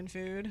lot of German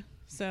food.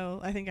 So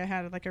I think I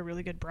had like a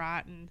really good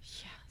brat and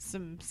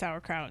some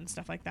sauerkraut and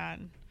stuff like that.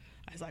 And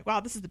I was like,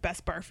 wow, this is the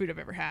best bar food I've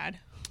ever had.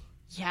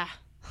 Yeah.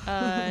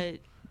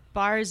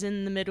 Bars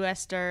in the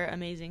Midwest are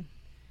amazing.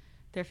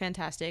 They're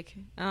fantastic.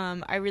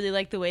 I really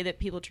like the way that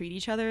people treat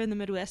each other in the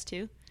Midwest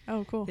too.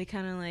 Oh, cool. They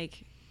kind of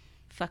like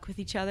fuck with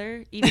each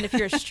other. Even if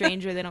you're a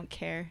stranger, they don't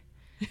care.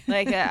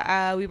 Like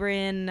we were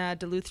in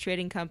Duluth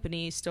Trading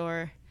Company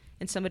store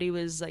and somebody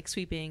was like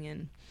sweeping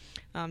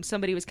and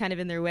somebody was kind of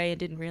in their way and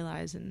didn't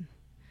realize, and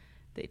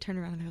they turned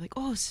around and they're like,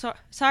 oh,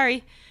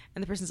 sorry.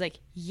 And the person's like,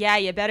 yeah,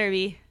 you better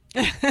be.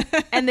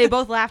 And they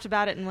both laughed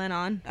about it and went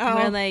on. Oh.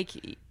 Where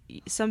like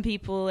some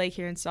people like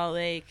here in Salt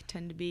Lake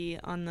tend to be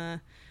on the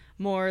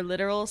more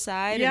literal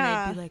side,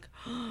 and they'd be like,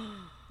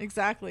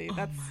 exactly. Oh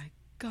That's my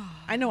God.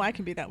 I know I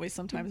can be that way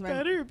sometimes.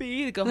 Better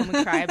be. To go home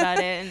and cry about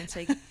it, and it's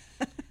like,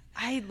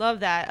 I love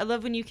that. I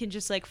love when you can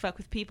just like fuck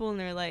with people and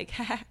they're like,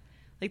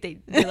 like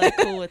they're like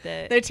cool with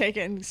it. They take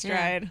it in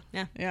stride.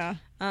 Yeah.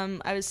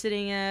 I was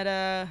sitting at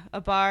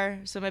a bar.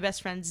 So my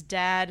best friend's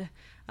dad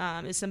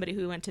is somebody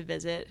who we went to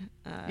visit.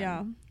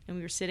 And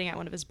we were sitting at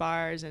one of his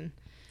bars, and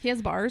he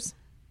has bars.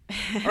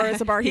 Or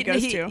it's a bar he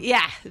goes to?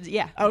 Yeah.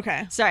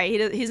 Okay.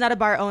 Sorry, he's not a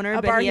bar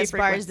owner, but he has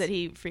bars that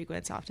he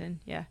frequents often.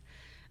 Yeah.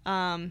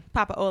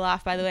 Papa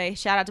Olaf, by the way.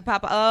 Shout out to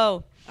Papa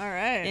O. All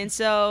right. And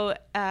so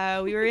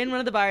we were in one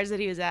of the bars that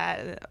he was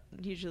at,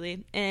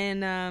 usually.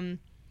 And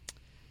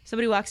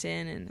somebody walks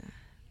in, and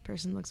a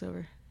person looks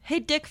over. Hey,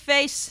 dick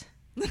face.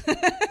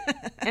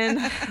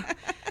 And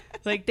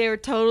like they were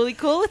totally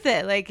cool with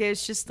it. Like it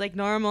was just like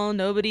normal.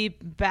 Nobody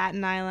bat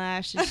an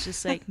eyelash. It's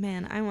just like,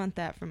 man, I want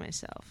that for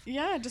myself.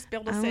 Yeah, just be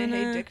able to say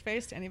hey dick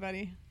face to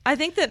anybody. I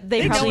think that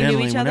they probably knew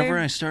each other. Whenever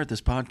I start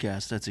this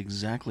podcast, that's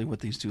exactly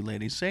what these two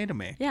ladies say to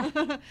me. Yeah.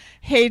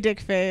 Hey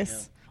dick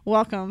face. Yeah.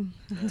 Welcome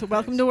to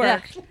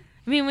work. Yeah.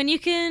 I mean, when you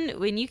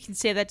can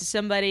say that to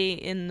somebody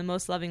in the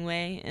most loving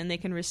way and they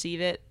can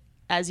receive it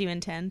as you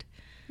intend.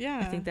 Yeah.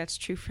 I think that's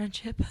true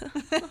friendship.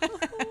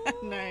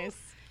 Nice.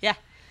 Yeah.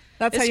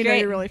 That's how you know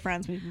you're really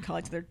friends, when you can call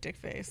each other dick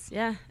face.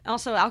 Yeah.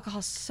 Also,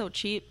 alcohol's so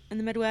cheap in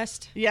the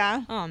Midwest.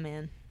 Yeah. Oh,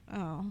 man.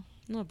 Oh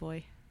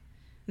boy.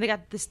 And they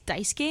got this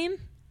dice game.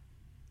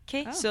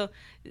 Okay. Oh. So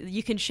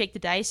you can shake the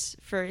dice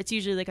it's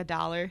usually like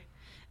 $1.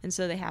 And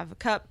so they have a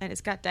cup and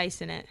it's got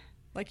dice in it.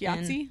 Like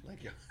Yahtzee?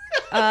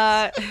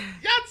 Yahtzee!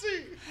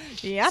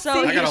 So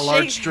I got a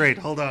large straight.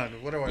 Hold on.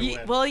 What do I win?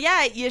 Well,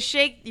 yeah, you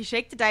shake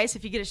the dice.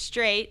 If you get a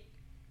straight,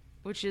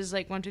 which is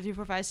like 1, 2, 3,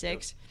 4, 5,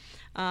 6,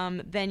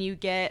 then you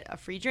get a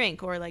free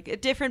drink, or like a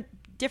different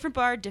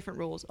bar, different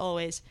rules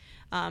always.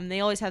 They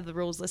always have the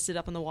rules listed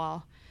up on the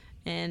wall,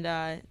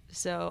 and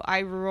so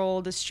I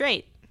rolled a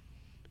straight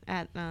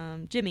at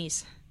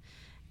Jimmy's,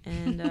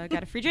 and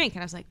got a free drink,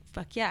 and I was like,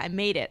 "Fuck yeah, I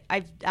made it!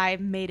 I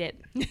made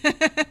it!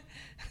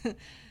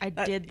 I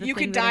did the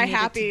thing that I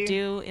needed to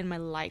do in my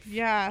life."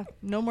 Yeah,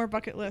 no more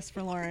bucket list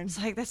for Lauren. It's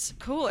like, that's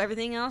cool.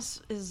 Everything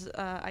else is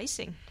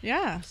icing.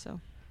 Yeah. So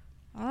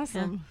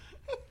awesome. Yeah.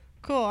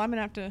 Cool. I'm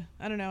gonna have to.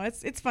 I don't know.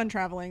 It's fun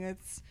traveling.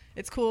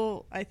 It's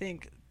cool. I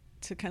think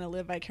to kind of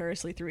live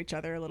vicariously through each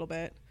other a little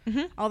bit.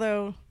 Mm-hmm.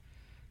 Although,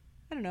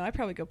 I don't know. I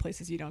probably go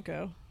places you don't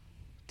go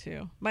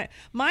to. My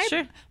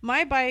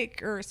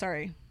bike, or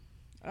sorry.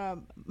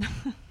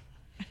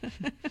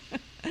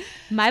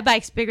 My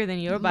bike's bigger than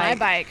your bike.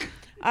 My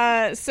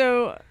bike.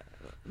 So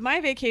my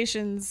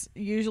vacations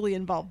usually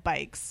involve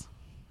bikes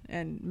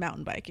and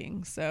mountain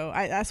biking. So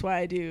that's why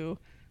I do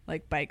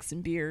like bikes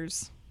and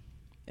beers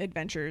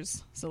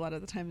adventures. So a lot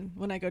of the time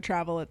when I go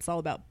travel, it's all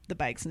about the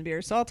bikes and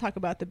beers. So I'll talk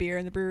about the beer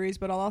and the breweries,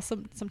 but I'll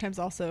also sometimes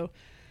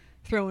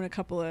throw in a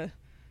couple of,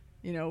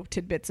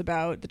 tidbits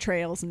about the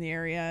trails in the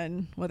area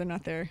and whether or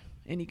not they're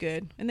any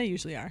good. And they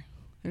usually are.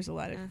 There's a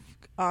lot of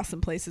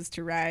awesome places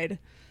to ride.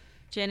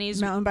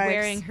 Jenny's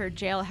wearing her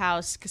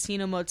Jailhouse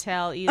Casino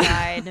Motel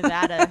Eli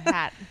Nevada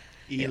hat.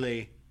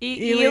 Eli.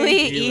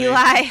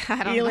 Eli.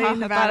 I don't know.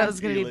 Nevada. I thought it was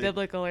going to be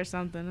biblical or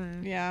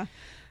something. Yeah.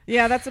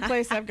 Yeah, that's a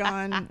place I've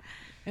gone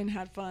and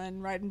had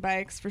fun riding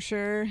bikes for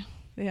sure.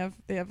 They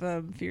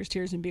have Fierce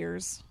Tears and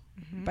Beers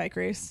bike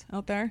race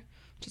out there,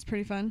 which is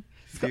pretty fun.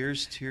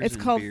 Fierce Tears it's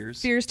and called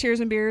Beers. Fierce Tears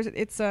and Beers.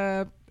 It's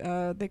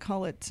they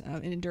call it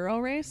an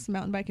enduro race,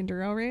 mountain bike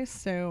enduro race.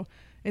 So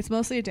it's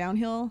mostly a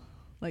downhill.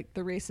 Like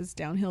the race is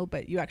downhill,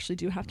 but you actually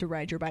do have to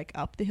ride your bike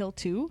up the hill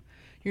too.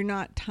 You're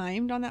not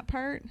timed on that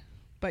part,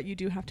 but you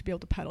do have to be able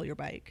to pedal your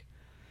bike.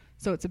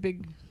 So it's a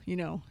big,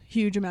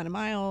 huge amount of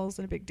miles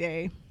and a big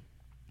day.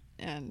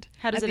 And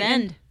how does it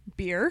end?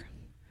 Beer.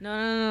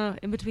 No.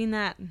 In between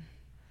that,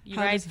 you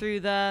ride through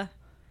the.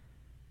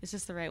 Is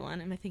this the right one?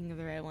 Am I thinking of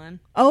the right one?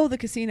 Oh, the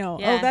casino.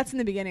 Yeah. Oh, that's in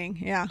the beginning.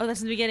 Yeah. Oh,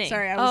 that's in the beginning.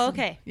 Sorry.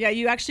 Okay. Yeah,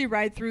 you actually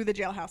ride through the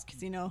Jailhouse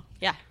Casino.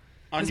 Yeah.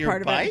 On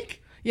your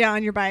bike? Yeah,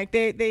 on your bike.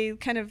 They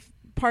kind of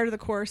part of the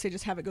course. They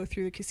just have it go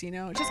through the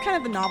casino. It's just kind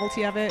of the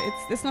novelty of it.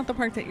 It's not the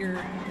part that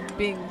you're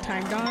being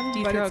timed on. Do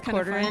you throw a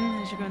quarter in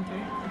as you're going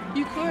through?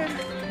 You could.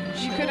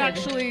 You could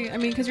actually. I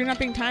mean, because you're not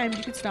being timed,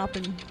 you could stop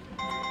and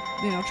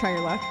try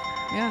your luck.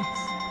 Yeah,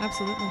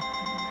 absolutely.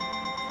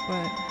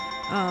 But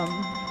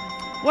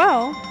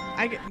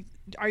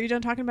are you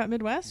done talking about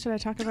Midwest? Should I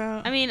talk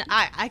about? I mean,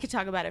 I could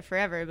talk about it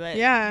forever, but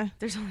yeah,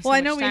 there's only well, so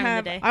I know much we time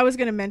have. in the day. I was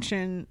going to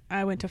mention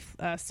I went to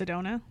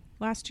Sedona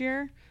last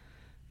year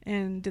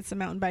and did some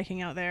mountain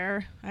biking out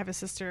there. I have a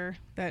sister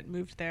that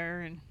moved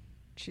there, and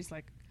she's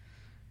like,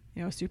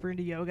 super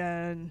into yoga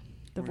and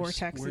the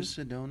vortexes. Where's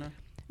Sedona?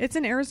 It's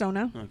in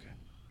Arizona. Okay.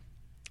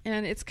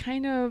 And it's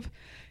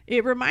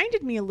it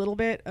reminded me a little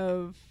bit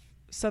of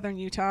southern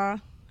Utah.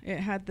 It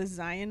had the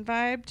Zion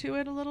vibe to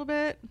it a little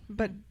bit,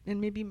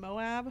 and maybe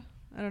Moab.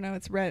 I don't know.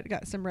 It's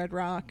got some red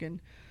rock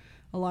and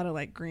a lot of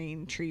like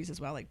green trees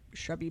as well, like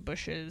shrubby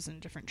bushes and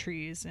different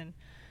trees. And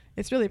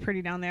it's really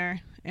pretty down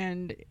there.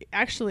 And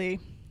actually,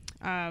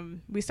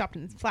 we stopped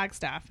in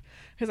Flagstaff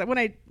because when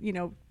I,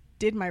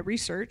 did my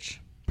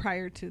research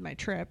prior to my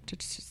trip to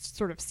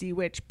sort of see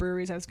which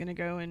breweries I was going to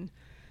go and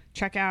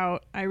check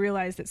out, I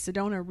realized that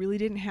Sedona really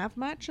didn't have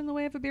much in the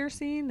way of a beer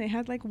scene. They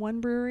had like one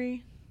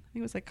brewery. I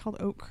think it was like called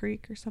Oak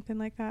Creek or something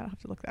like that. I'll have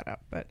to look that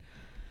up. But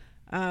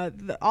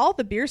all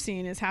the beer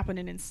scene is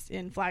happening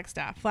in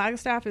Flagstaff.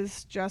 Flagstaff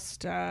is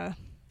just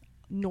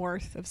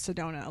north of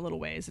Sedona a little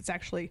ways. It's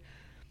actually,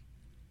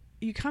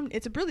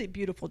 it's a really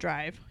beautiful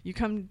drive. You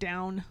come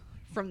down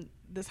from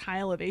this high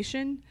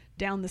elevation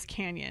down this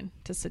canyon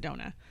to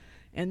Sedona.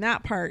 And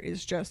that part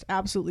is just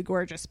absolutely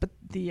gorgeous. But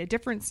the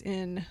difference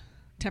in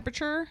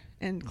temperature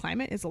and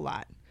climate is a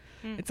lot.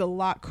 It's a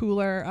lot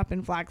cooler up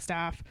in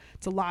Flagstaff.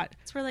 It's a lot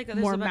where like there's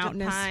more a bunch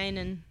mountainous. Of pine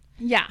and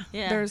yeah,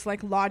 there's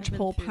like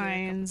lodgepole through there a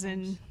couple pines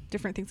and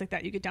different things like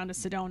that. You get down to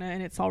Sedona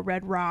and it's all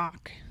red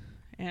rock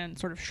and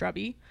sort of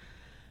shrubby.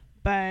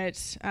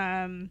 But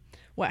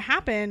what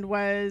happened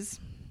was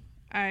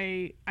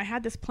I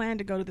had this plan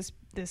to go to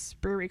this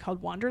brewery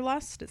called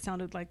Wanderlust. It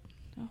sounded like,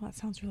 oh, that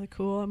sounds really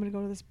cool. I'm going to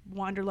go to this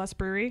Wanderlust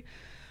brewery.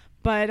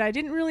 But I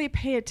didn't really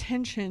pay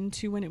attention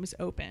to when it was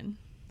open.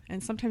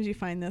 And sometimes you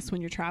find this when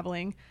you're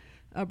traveling.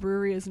 A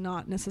brewery is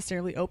not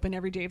necessarily open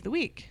every day of the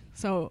week.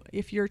 So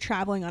if you're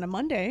traveling on a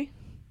Monday,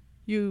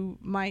 you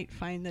might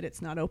find that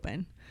it's not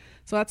open.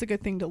 So that's a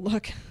good thing to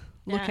look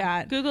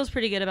at. Google's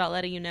pretty good about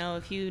letting you know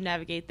if you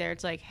navigate there.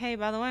 It's like, hey,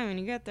 by the way, when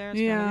you get there, it's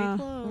going to be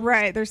closed.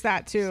 Right. There's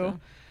that too. So.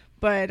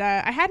 But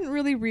I hadn't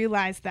really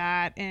realized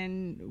that.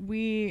 And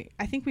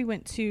I think we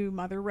went to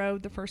Mother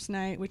Road the first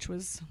night, which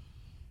was,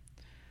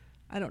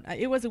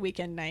 it was a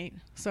weekend night.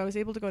 So I was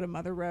able to go to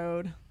Mother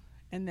Road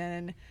and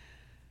then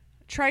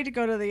tried to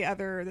go to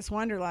this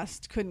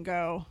Wanderlust, couldn't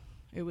go.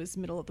 It was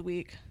middle of the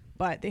week.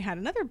 But they had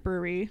another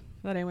brewery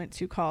that I went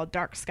to called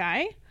Dark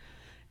Sky.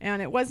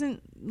 And it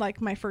wasn't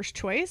like my first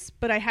choice,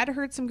 but I had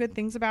heard some good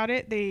things about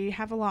it. They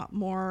have a lot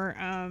more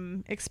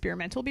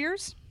experimental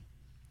beers.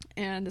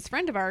 And this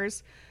friend of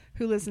ours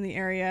who lives in the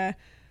area,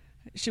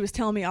 she was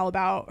telling me all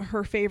about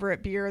her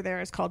favorite beer there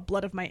is called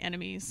Blood of My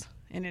Enemies.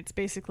 And it's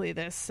basically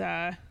this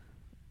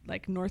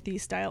like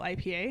Northeast style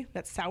IPA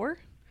that's sour.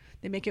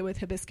 They make it with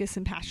hibiscus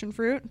and passion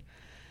fruit.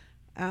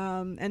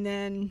 And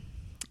then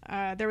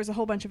there was a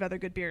whole bunch of other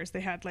good beers.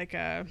 They had like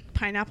a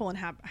pineapple and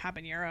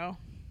habanero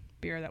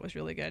beer that was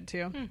really good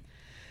too.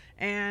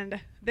 And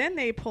then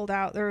they pulled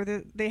out,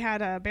 they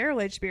had a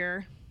barrel-aged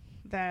beer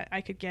that I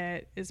could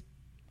get is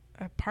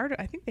a part of,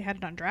 I think they had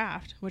it on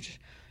draft, which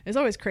is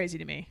always crazy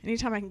to me.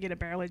 Anytime I can get a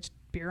barrel-aged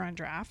beer on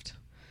draft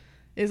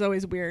is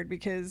always weird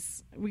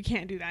because we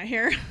can't do that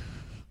here.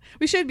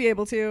 We should be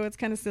able to. It's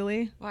kind of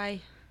silly. Why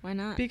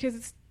not? Because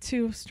it's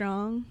too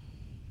strong.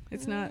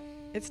 It's not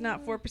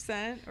 4%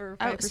 or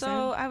 5%.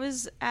 So I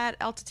was at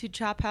Altitude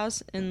Chop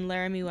House in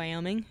Laramie,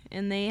 Wyoming,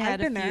 and they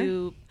had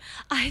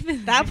I've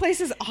been that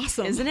place is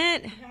awesome, isn't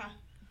it? Yeah.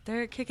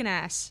 They're kicking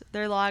ass.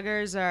 Their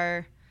lagers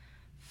are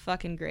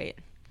fucking great.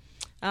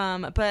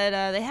 But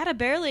they had a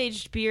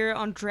barrel-aged beer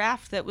on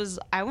draft that was,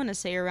 I want to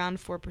say, around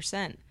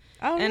 4%.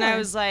 Oh, and nice. I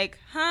was like,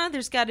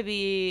 there's got to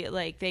be,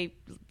 like, they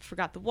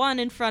forgot the one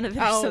in front of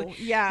it. Oh, so,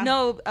 yeah.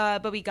 No,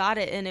 but we got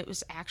it, and it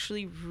was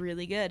actually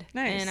really good.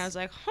 Nice. And I was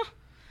like,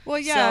 Well,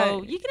 yeah.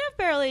 So you can have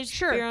barrel-aged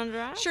beer on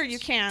draft. Sure, you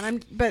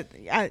can. But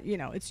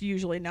it's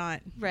usually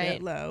not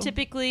that low.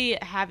 Typically,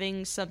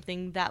 having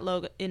something that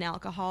low in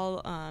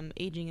alcohol,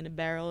 aging in a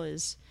barrel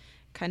is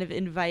kind of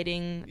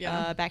inviting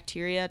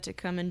bacteria to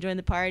come and join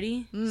the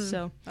party.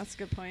 So that's a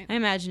good point. I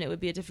imagine it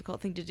would be a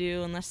difficult thing to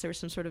do unless there was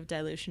some sort of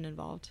dilution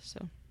involved.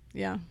 So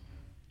yeah.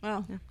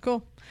 Well,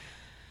 cool.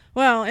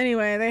 Well,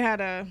 anyway, they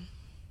had a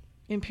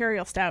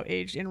imperial stout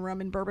aged in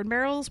rum and bourbon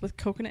barrels with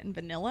coconut and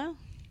vanilla,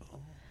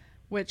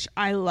 which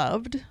I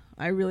loved.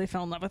 I really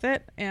fell in love with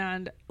it.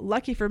 And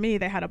lucky for me,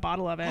 they had a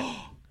bottle of it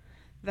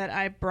that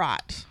I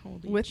brought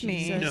with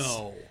me.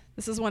 No.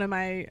 This is one of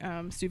my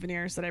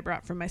souvenirs that I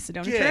brought from my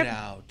Sedona trip. Get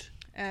out.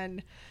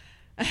 And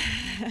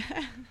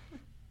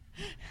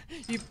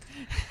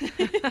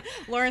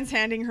Lauren's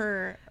handing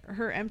her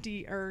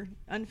empty or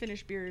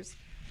unfinished beers.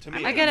 To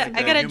me, I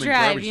gotta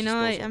drive. You know,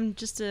 I'm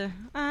just a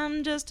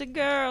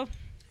girl.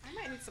 I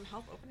might need some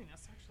help opening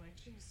this. Actually,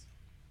 jeez.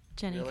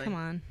 Jenny, Really? come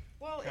on.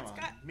 Well, Come on.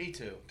 Me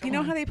too. You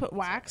know how they put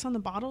wax on the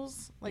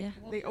bottles? Like Yeah.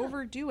 they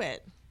overdo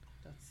it.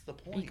 That's the Are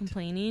you point.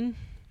 complaining?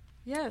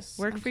 Yes.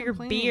 Work I'm for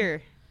complaining. your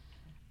beer.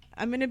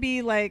 I'm gonna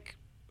be like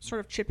sort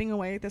of chipping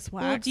away at this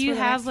wax. Well, do you for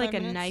the have next 5 like a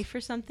minutes. knife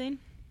or something?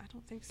 I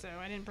don't think so.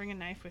 I didn't bring a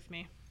knife with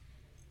me.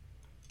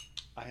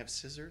 I have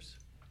scissors.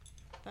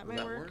 That Will might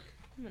that work. work?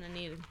 I'm gonna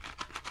need.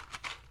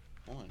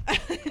 Hold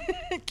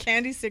on.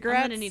 Candy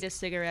cigarettes. I'm gonna need a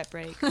cigarette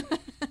break.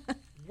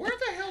 Where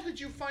the hell did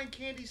you find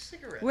candy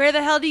cigarettes? Where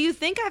the hell do you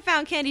think I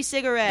found candy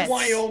cigarettes?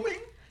 Wyoming?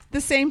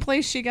 The same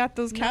place she got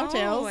those cowtails.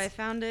 No, I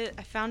found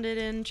it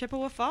in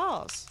Chippewa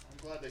Falls. I'm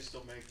glad they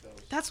still make those.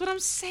 That's what I'm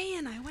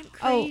saying. I went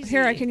crazy. Oh,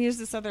 here I can use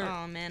this other.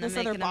 Oh man, this I'm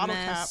other making bottle a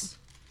mess. cap.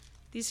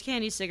 These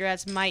candy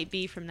cigarettes might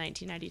be from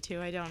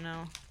 1992. I don't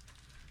know.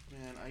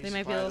 Man, I used They to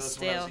might be buy a little those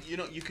when I was- stale. You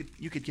know,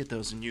 you could get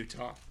those in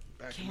Utah.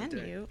 Back in Can the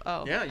day. you?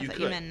 Oh, Yeah, I you thought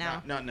could. you meant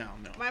now. Not now,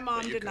 no. My mom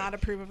But you did could. not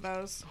approve of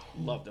those.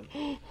 Loved them.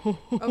 Oh,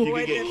 You I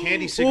could get did.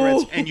 candy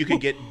cigarettes, and you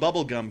could get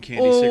bubblegum candy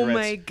Oh cigarettes.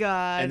 my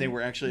god! And they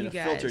were actually in You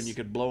a filter, guys. and you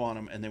could blow on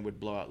them, and they would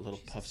blow out little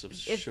puffs of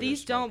sugar If these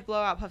smoke. don't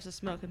blow out puffs of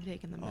smoke, I'm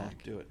taking them Oh,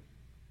 back. do it.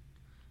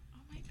 Oh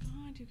my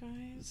god, you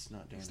guys. It's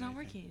not doing It's not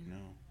anything. working.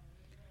 No.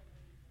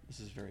 This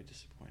is very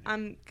disappointing.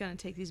 I'm gonna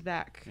take these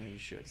back. Yeah, you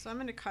should. So I'm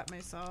gonna cut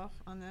myself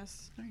on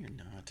this. No, you're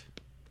not.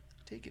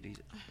 Take it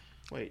easy.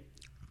 Wait.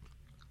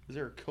 Is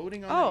there a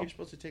coating on Oh. that you're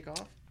supposed to take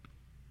off?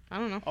 I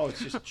don't know. Oh,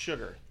 it's just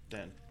sugar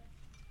then.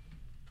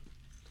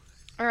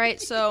 All right,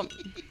 so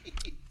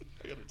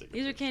I gotta take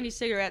these are candy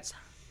cigarettes,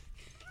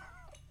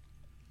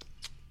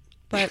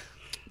 but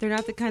they're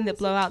not the kind that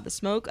blow out the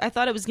smoke. I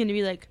thought it was gonna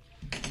be like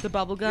the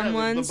bubblegum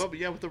ones.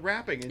 With the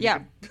wrapping. And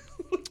Yeah.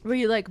 you Where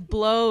you like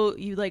blow,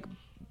 you like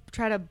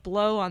try to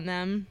blow on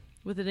them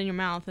with it in your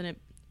mouth and it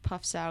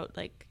puffs out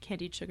like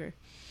candied sugar.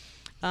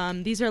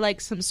 These are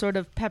like some sort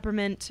of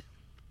peppermint.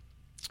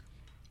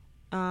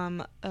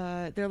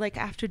 They're like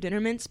after dinner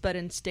mints, but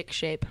in stick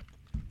shape.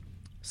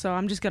 So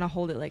I'm just gonna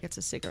hold it like it's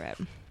a cigarette.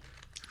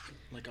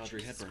 like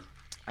Audrey Hepburn.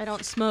 I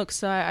don't smoke,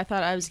 so I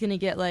thought I was gonna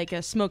get like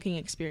a smoking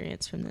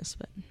experience from this,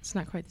 but it's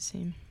not quite the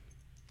same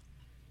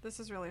This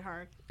is really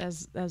hard.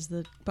 as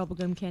the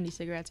bubblegum candy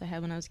cigarettes I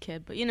had when I was a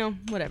kid. But you know,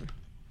 whatever.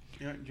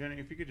 You know, Jenny,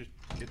 if you could just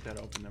get that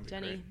open, that'd be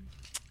Jenny.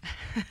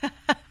 great.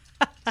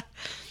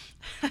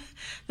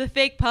 The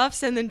fake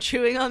puffs and then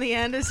chewing on the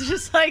end is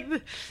just like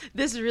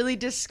this really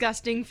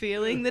disgusting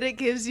feeling that it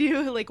gives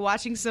you, like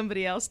watching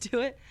somebody else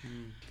do it.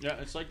 Yeah,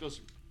 it's like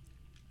those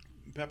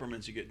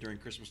peppermints you get during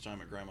Christmas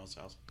time at Grandma's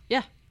house.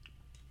 Yeah.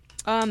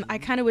 I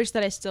kind of wish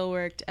that I still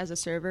worked as a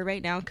server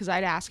right now because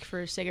I'd ask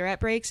for cigarette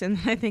breaks and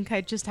I think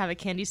I'd just have a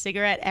candy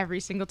cigarette every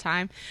single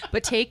time,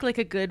 but take like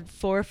a good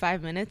 4 or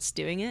 5 minutes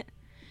doing it.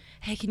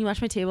 Hey, can you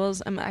watch my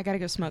tables? I gotta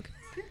go smoke.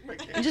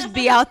 And just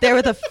be out there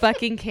with a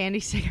fucking candy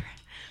cigarette.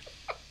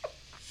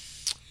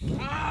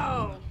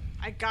 Oh,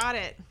 I got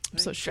it. I'm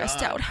so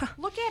stressed out.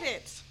 Look at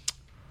it.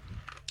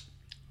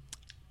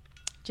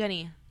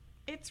 Jenny,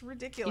 It's you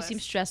ridiculous. seem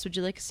stressed. Would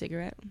you like a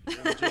cigarette?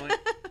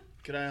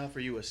 Could I offer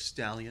you a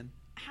stallion?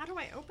 How do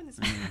I open this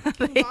They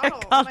fucking are bottle?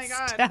 Oh called my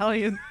god.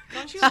 stallions.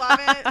 Don't you love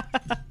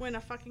it when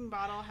a fucking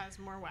bottle has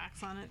more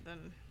wax on it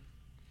than,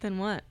 Then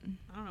what?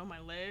 I don't know, my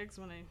legs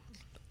when I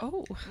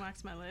Oh.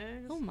 wax my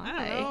legs? Oh, my.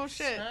 I don't know, What's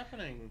shit.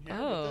 happening? Yeah,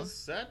 Oh.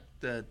 but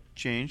that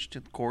changed,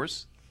 of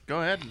course.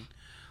 Go ahead and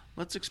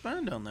let's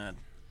expand on that.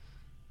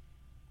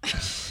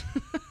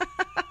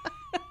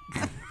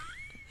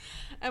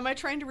 Am I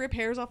trying to rip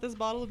hairs off this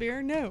bottle of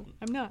beer? No,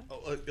 I'm not.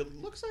 Oh, it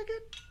looks like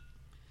it.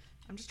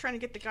 I'm just trying to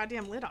get the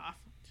goddamn lid off.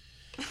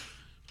 Oh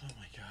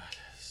my god,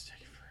 this is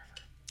taking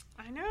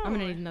forever. I know. I'm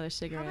gonna need another How the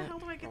cigarette. hell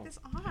do I get this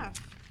off?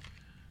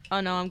 Oh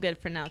no, I'm good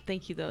for now.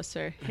 Thank you though,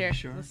 sir. Here,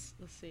 sure? let's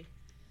see.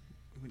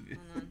 You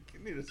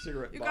need a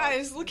cigarette You box.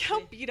 guys, look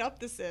how beat up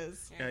this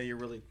is. Yeah, you're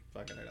really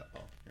fucking it up. Oh,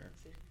 here.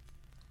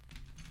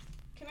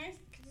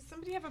 Can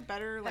somebody have a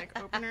better like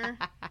opener?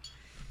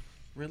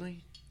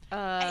 Really?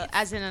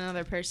 As in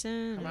another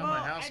person. How about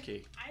my house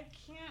key? I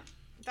can't.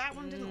 That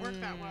one didn't work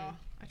that well.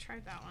 I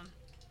tried that one.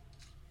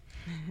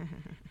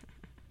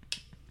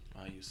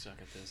 Oh, you suck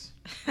at this.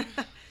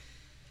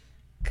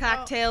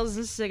 Cocktails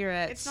and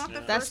cigarettes. It's not the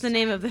That's first the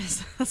name time. of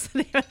this. That's the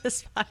name of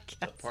this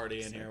podcast. A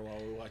party in here while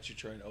we watch you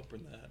try and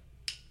open that.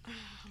 Oh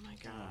my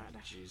god. Oh,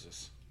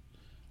 Jesus.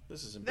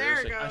 This is There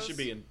it embarrassing. I goes. should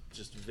be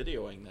just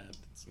videoing that.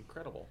 It's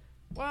incredible.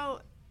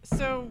 Well,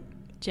 so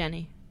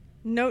Jenny.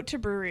 note to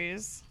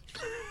breweries: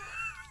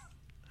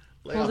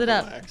 Lay Hold off it the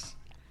up. wax.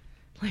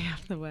 Lay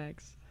off the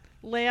wax.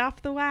 lay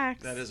off the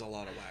wax. That is a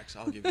lot of wax.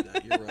 I'll give you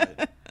that. You're right.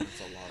 That's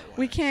a lot of wax.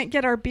 We can't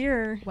get our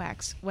beer.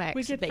 Wax. We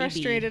get baby.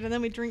 frustrated and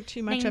then we drink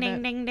too much Ding, of ding,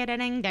 it. ding, ding, ding,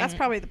 ding. That's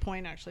probably the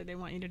point. Actually, they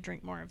want you to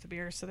drink more of the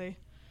beer, so they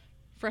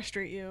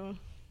frustrate you.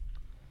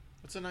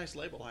 That's a nice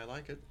label. I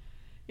like it.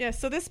 Yeah.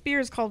 So this beer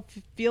is called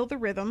Feel the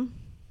Rhythm.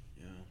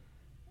 Yeah.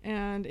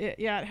 And it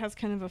has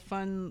kind of a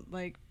fun,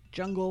 like,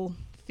 jungle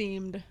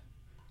themed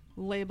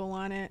label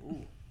on it.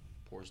 Ooh.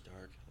 Pours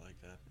dark. I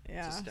like that.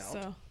 Yeah. It's a stout.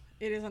 So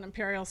it is an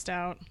imperial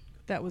stout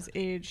that was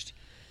aged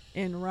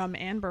in rum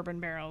and bourbon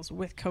barrels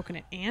with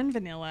coconut and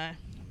vanilla.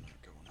 I'm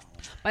not going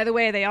home. By the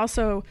way, they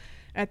also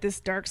at this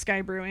Dark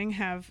Sky Brewing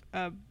have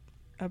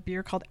a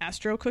beer called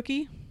Astro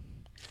Cookie,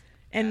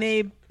 and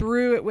they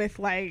brew it with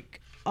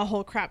like a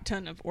whole crap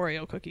ton of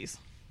Oreo cookies.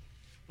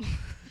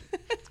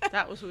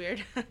 That was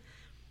weird.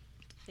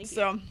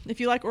 So if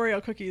you like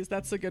Oreo cookies,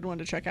 that's a good one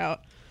to check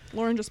out.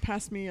 Lauren just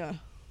passed me a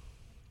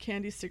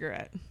candy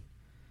cigarette.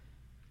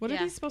 What are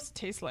these supposed to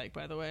taste like,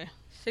 by the way?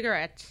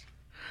 Cigarettes.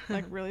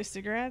 Like really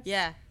cigarettes?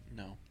 Yeah.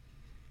 No.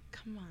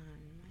 Come on,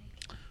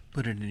 Mike.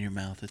 Put it in your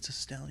mouth. It's a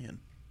stallion.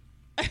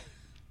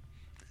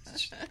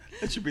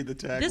 That should be the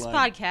tagline. This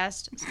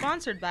podcast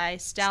sponsored by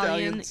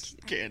Stallion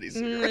candy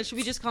cigarettes. Should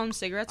we just call them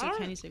cigarettes or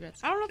candy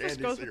cigarettes? I don't know if this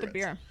Candy goes with the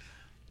cigarettes.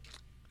 beer.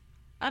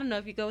 I don't know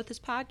if you go with this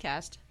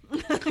podcast.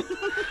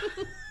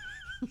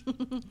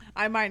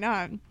 I might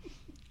not.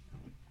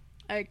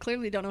 I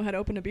clearly don't know how to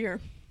open a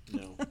beer.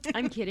 No.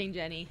 I'm kidding,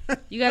 Jenny.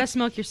 You gotta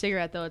smoke your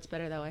cigarette though. It's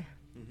better that way.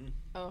 Mm-hmm.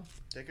 Oh.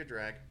 Take a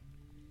drag.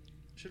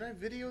 Should I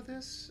video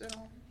this at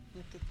all?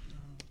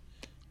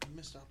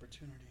 Missed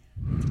opportunity.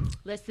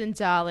 Listen,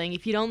 darling.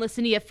 If you don't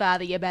listen to your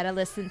father, you better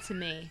listen to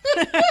me.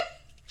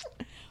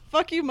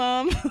 Fuck you,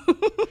 Mom.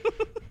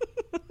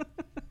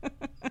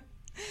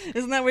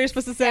 Isn't that what you're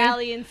supposed to say?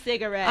 Stallion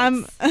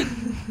cigarettes.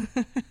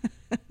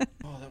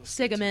 Oh, that was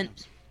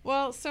Cigarette.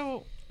 Well,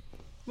 so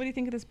what do you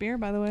think of this beer,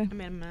 by the way? I'm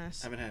in a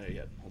mess. I haven't had it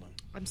yet. Hold on.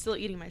 I'm still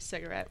eating my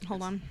cigarette.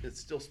 Hold on. It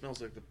still smells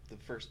like the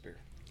first beer.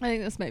 I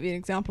think this might be an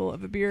example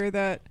of a beer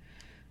that,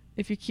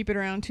 if you keep it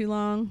around too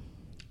long,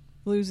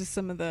 loses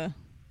some of the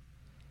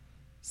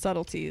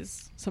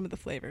subtleties, some of the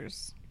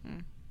flavors.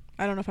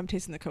 I don't know if I'm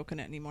tasting the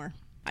coconut anymore.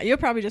 You'll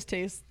probably just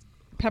taste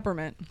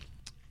peppermint.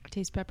 I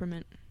taste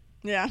peppermint.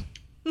 Yeah.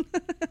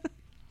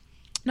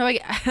 No,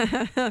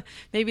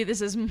 maybe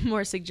this is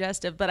more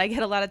suggestive, but I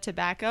get a lot of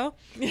tobacco.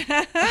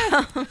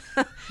 Yeah.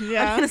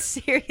 I'm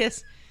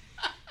serious.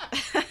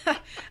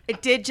 I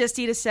did just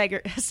eat a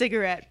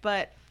cigarette,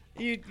 but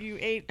you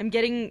ate. I'm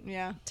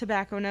getting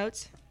tobacco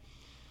notes.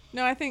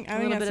 No, I think a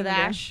little bit of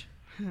ash.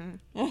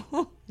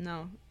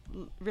 No,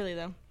 really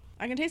though.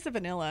 I can taste the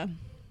vanilla.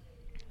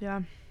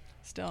 Yeah,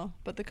 still,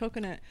 but the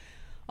coconut.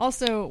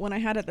 Also, when I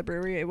had it at the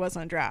brewery, it was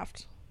on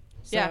draft.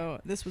 So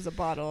this was a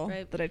bottle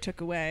that I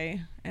took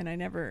away, and I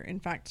never. In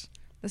fact,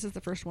 this is the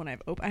first one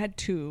I've opened. I had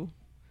two,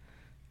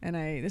 and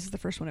this is the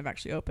first one I've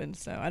actually opened.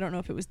 So I don't know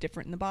if it was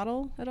different in the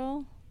bottle at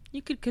all.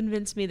 You could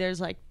convince me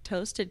there's like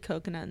toasted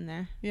coconut in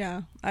there.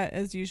 Yeah,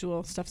 as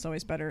usual, stuff's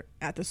always better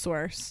at the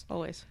source.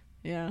 Always.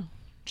 Yeah,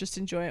 just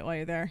enjoy it while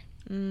you're there.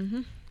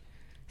 Mm-hmm.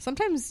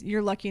 Sometimes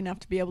you're lucky enough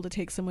to be able to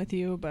take some with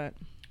you, but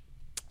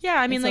yeah,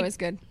 I mean, it's like, always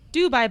good.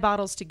 Do buy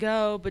bottles to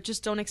go, but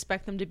just don't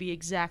expect them to be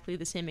exactly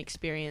the same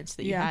experience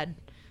that you had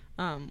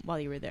while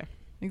you were there.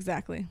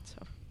 Exactly.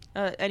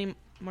 So, any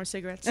more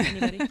cigarettes?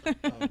 Anybody? Oh,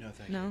 no,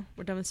 thank you. No,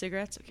 we're done with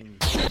cigarettes. Okay.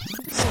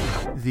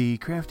 The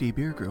Crafty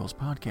Beer Girls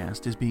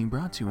podcast is being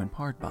brought to you in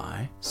part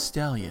by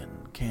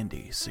Stallion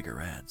Candy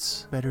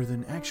Cigarettes. Better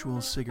than actual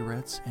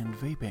cigarettes and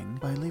vaping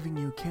by leaving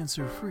you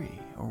cancer-free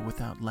or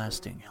without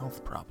lasting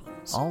health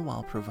problems, all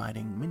while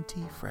providing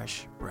minty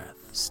fresh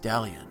breath.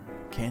 Stallion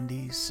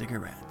Candy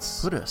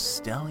Cigarettes. Put a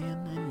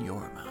stallion in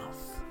your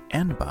mouth.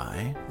 And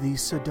by the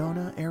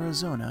Sedona,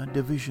 Arizona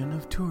Division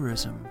of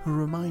Tourism, who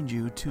remind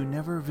you to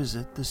never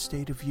visit the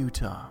state of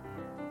Utah.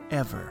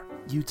 Ever.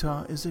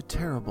 Utah is a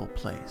terrible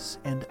place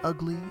and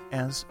ugly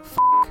as f***.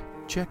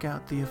 Check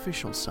out the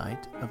official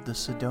site of the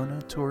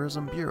Sedona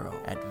Tourism Bureau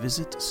at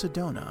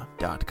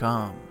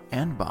visitsedona.com.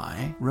 And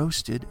by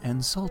Roasted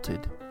and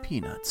Salted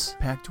Peanuts.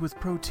 Packed with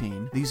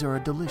protein, these are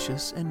a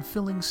delicious and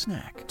filling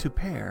snack to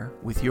pair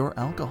with your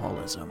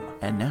alcoholism.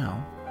 And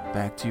now,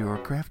 back to your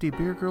Crafty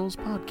Beer Girls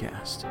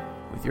podcast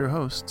with your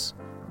hosts,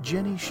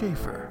 Jenny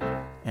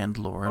Schaefer and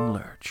Lauren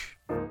Lurch.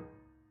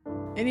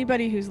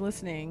 Anybody who's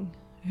listening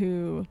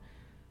who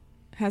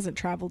hasn't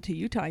traveled to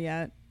Utah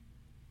yet,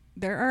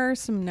 there are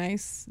some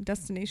nice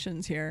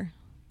destinations here,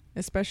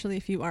 especially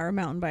if you are a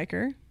mountain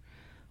biker,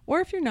 or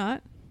if you're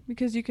not,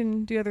 because you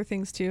can do other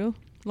things too.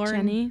 Lauren,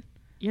 Jenny,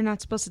 you're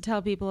not supposed to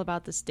tell people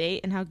about the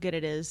state and how good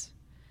it is.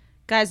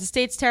 Guys, the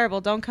state's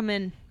terrible. Don't come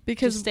in.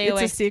 Because just stay it's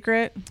away. a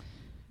secret.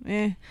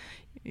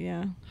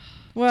 Yeah.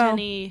 Well,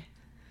 Jenny,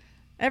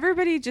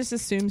 everybody just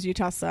assumes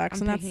Utah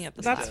sucks, I'm and picking up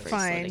the that's slap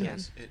bracelet fine. again.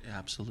 It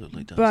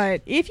absolutely does.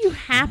 But if you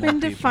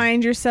happen to people.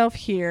 find yourself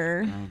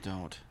here, No,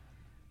 don't.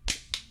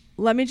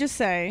 let me just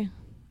say,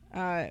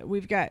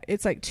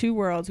 it's like two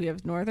worlds. We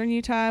have northern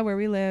Utah where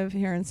we live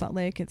here in Salt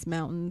Lake. It's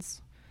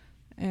mountains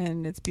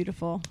and it's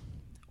beautiful.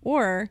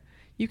 Or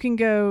you can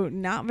go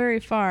not very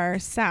far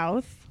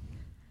south,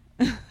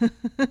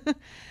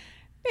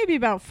 maybe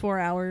about 4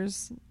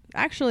 hours.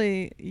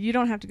 Actually, you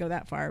don't have to go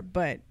that far,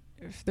 but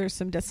if there's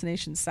some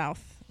destinations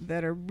south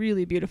that are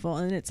really beautiful,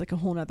 and it's like a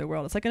whole nother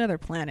world. It's like another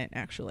planet,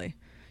 actually.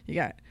 You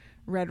got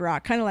Red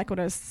Rock, kind of like what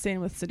I was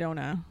saying with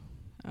Sedona.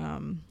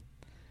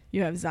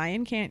 You have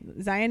Zion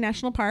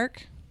National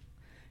Park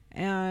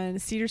and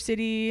Cedar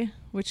City,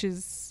 which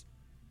is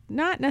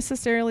not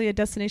necessarily a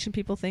destination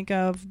people think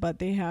of, but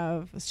they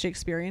have a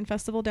Shakespearean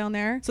festival down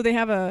there. So they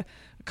have a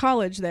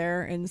college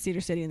there in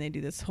Cedar City, and they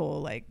do this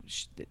whole like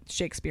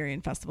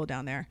Shakespearean festival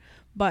down there.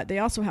 But they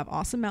also have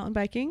awesome mountain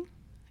biking,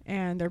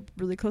 and they're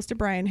really close to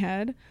Bryan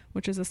Head,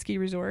 which is a ski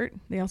resort.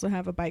 They also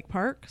have a bike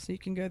park, so you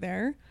can go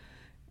there.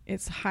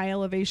 It's high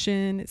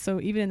elevation, so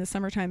even in the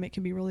summertime, it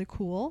can be really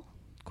cool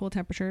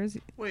temperatures.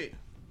 Wait,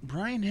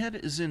 Brian Head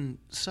is in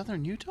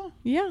southern Utah?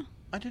 Yeah.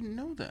 I didn't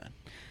know that.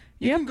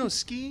 You can go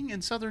skiing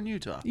in southern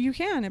Utah. You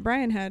can at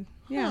Brian Head.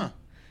 Yeah. Huh.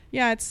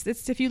 Yeah, it's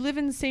if you live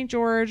in St.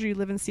 George or you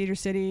live in Cedar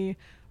City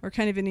or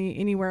kind of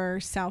anywhere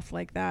south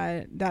like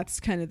that, that's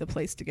kind of the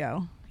place to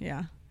go.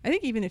 Yeah. I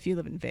think even if you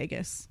live in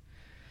Vegas.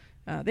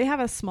 They have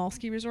a small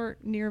ski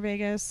resort near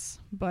Vegas,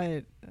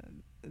 but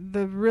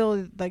the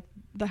real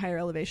the higher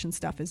elevation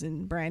stuff is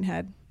in Brian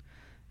Head,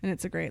 and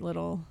it's a great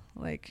little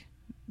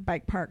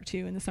bike park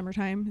too in the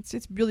summertime.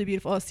 It's really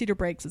beautiful. Cedar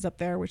Breaks is up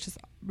there, which is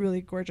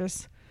really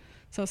gorgeous.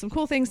 So some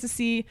cool things to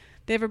see.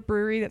 They have a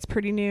brewery that's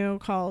pretty new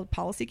called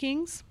Policy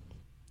Kings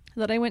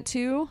that I went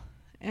to,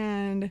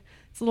 and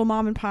it's a little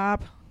mom and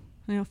pop,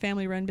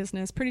 family run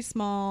business, pretty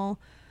small,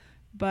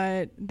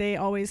 but they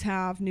always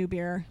have new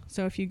beer.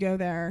 So if you go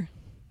there,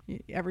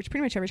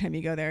 pretty much every time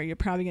you go there, you're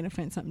probably going to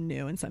find something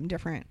new and something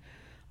different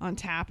on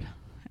tap.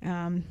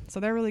 So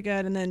they're really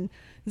good. And then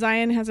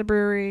Zion has a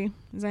brewery,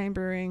 Zion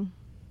Brewing,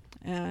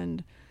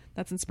 and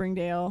that's in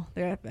Springdale.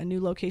 They have a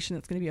new location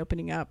that's going to be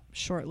opening up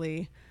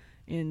shortly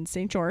in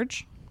St.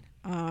 George.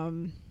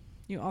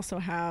 You also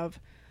have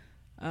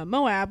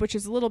Moab, which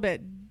is a little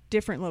bit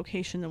different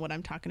location than what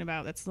I'm talking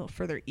about. That's a little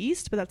further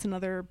east, but that's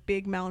another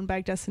big mountain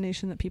bike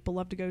destination that people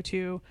love to go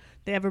to.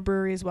 They have a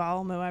brewery as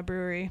well, Moab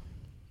Brewery.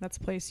 That's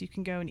a place you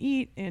can go and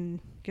eat and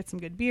get some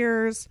good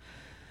beers.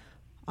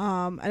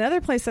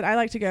 Another place that I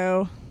like to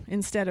go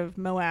instead of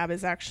Moab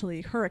is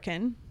actually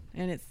Hurricane,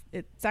 and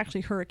it's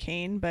actually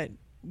Hurricane, but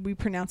we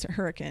pronounce it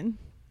Hurricane.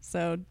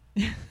 So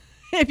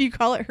if you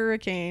call it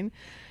Hurricane,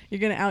 you're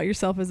going to out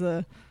yourself as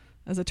a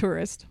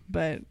tourist.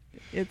 But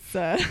it's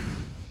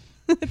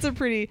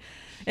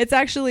it's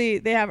actually,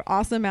 they have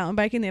awesome mountain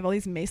biking. They have all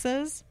these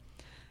mesas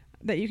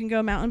that you can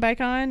go mountain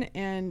bike on,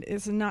 and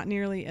it's not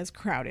nearly as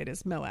crowded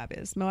as Moab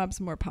is. Moab's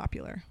more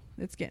popular.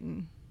 It's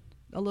getting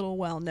a little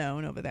well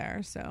known over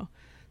there. So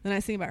the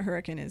nice thing about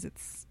Hurricane is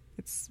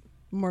it's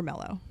more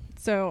mellow.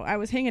 So I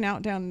was hanging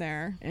out down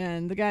there,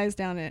 and the guys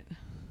down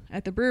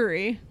at the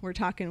brewery we were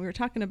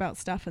talking about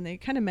stuff, and they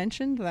kind of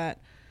mentioned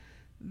that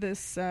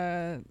this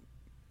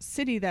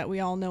city that we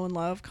all know and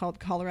love called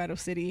Colorado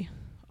City,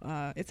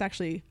 it's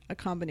actually a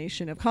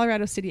combination of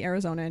Colorado City,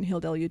 Arizona, and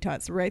Hilldale, Utah.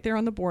 It's right there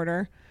on the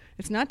border.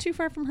 It's not too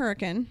far from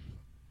Hurricane,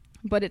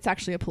 but it's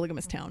actually a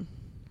polygamous town,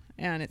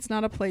 and it's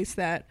not a place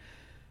that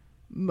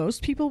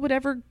most people would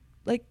ever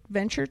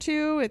venture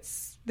to.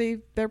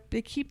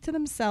 They keep to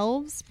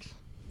themselves.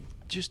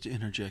 Just to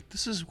interject,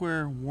 this is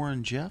where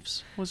Warren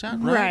Jeffs was at,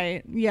 right?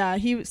 Right.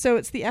 Yeah. So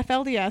it's the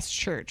FLDS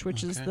Church,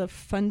 which is the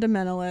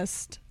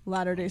Fundamentalist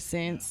Latter-day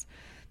Saints. Yeah.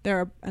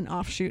 They're an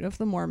offshoot of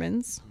the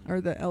Mormons,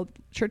 or the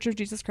Church of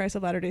Jesus Christ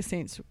of Latter-day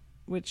Saints,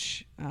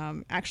 which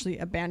actually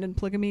abandoned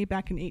polygamy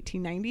back in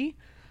 1890.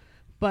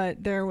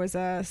 But there was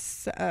a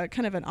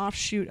kind of an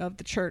offshoot of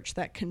the church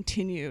that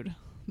continued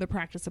the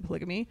practice of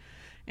polygamy.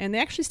 And they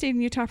actually stayed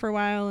in Utah for a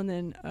while, and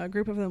then a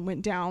group of them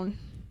went down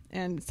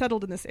and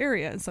settled in this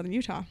area in southern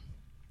Utah.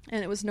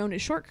 And it was known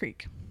as Short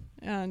Creek.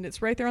 And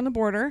it's right there on the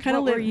border.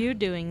 What were you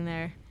doing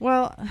there?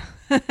 Well,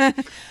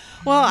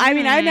 I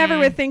mean, I never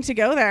would think to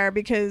go there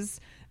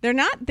because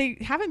they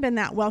haven't been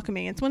that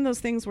welcoming. It's one of those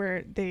things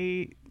where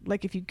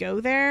if you go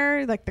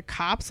there, the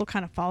cops will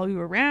kind of follow you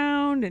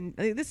around. And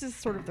this is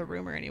sort of the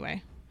rumor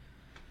anyway.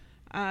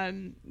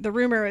 The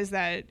rumor is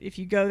that if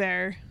you go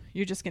there,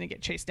 you're just going to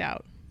get chased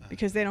out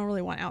because they don't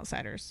really want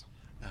outsiders.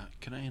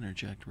 Can I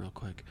interject real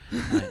quick?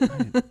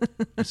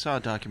 I saw a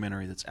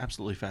documentary that's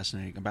absolutely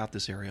fascinating about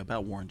this area,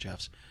 about Warren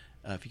Jeffs.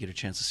 If you get a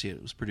chance to see it,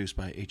 it was produced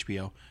by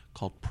HBO,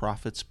 called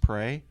Prophets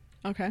Pray.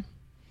 Okay.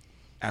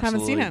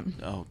 Absolutely. Haven't seen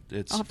it. Oh,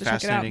 it's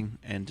fascinating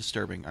and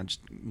disturbing. I'm just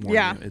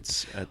warning you.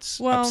 It's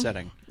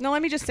upsetting. No,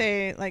 let me just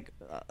say,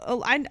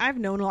 I've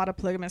known a lot of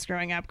polygamists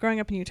growing up. Growing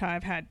up in Utah,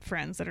 I've had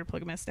friends that are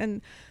polygamists,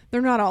 and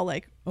they're not all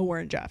like a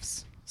Warren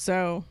Jeffs.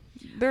 So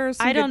there's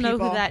some I don't good know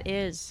people. Who that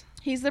is.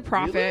 He's the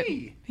prophet.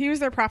 Really? He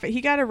was their prophet.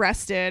 He got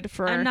arrested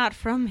for... I'm not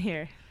from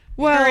here.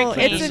 Well,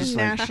 Hurricane. it's a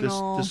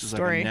national this is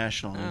story. Like a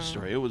national news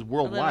story. It was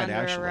worldwide,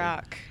 actually. A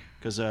rock.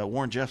 Because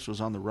Warren Jeffs was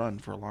on the run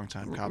for a long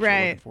time. Cops were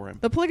looking for him.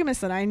 The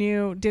polygamists that I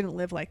knew didn't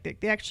live like that.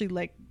 They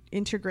actually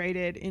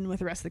integrated in with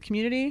the rest of the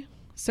community.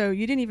 So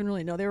you didn't even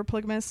really know they were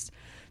polygamists.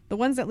 The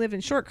ones that live in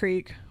Short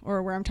Creek,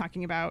 or where I'm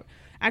talking about,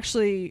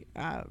 actually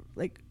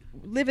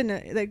live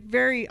in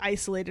very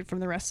isolated from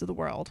the rest of the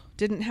world.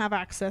 Didn't have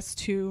access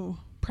to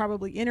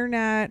probably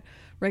internet,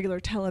 regular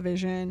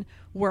television,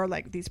 wore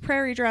these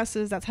prairie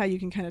dresses. That's how you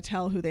can kind of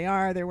tell who they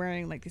are. They're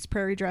wearing these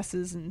prairie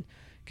dresses and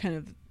kind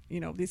of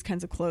these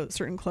kinds of clothes,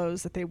 certain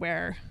clothes that they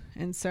wear.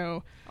 And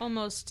so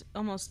almost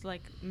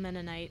like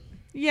Mennonite.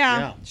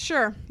 Yeah.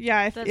 Sure.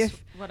 Yeah.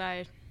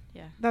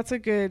 That's a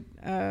good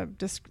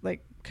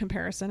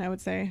comparison, I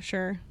would say.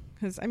 Sure.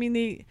 Because I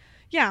mean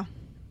I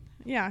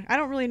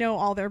don't really know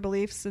all their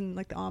beliefs and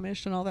the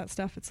Amish and all that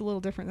stuff. It's a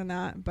little different than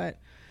that. But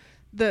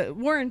the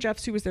Warren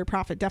Jeffs, who was their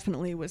prophet,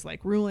 definitely was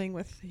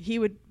ruling he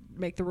would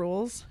make the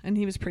rules, and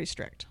he was pretty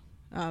strict.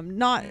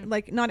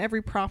 Not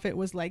every prophet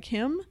was like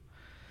him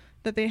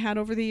that they had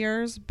over the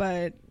years,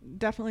 but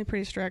definitely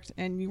pretty strict.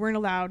 And you weren't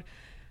allowed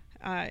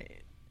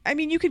I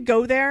mean, you could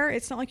go there.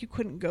 It's not like you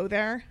couldn't go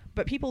there,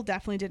 but people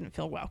definitely didn't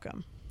feel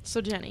welcome. So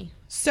Jenny,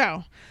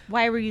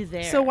 why were you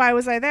there? So why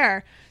was I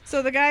there?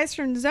 So the guys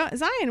from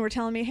Zion were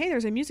telling me, hey,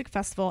 there's a music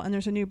festival and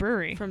there's a new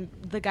brewery. From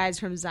the guys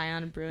from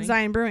Zion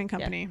Brewing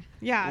Company.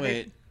 Yeah.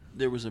 Wait,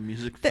 there was a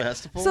music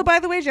festival? So by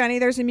the way, Jenny,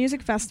 there's a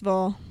music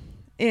festival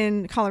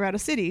in Colorado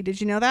City. Did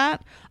you know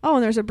that? Oh,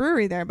 and there's a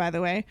brewery there, by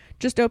the way.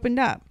 Just opened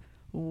up.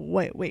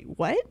 Wait,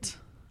 what?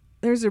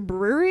 There's a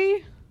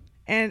brewery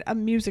and a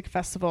music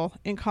festival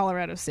in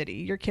Colorado City.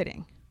 You're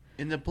kidding.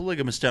 In the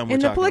polygamous town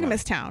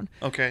town.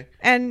 Okay.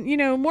 And,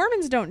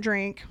 Mormons don't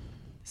drink.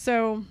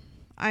 So,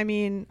 I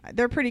mean,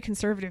 they're pretty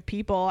conservative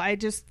people. I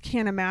just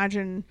can't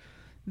imagine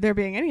there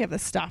being any of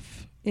this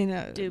stuff in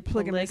a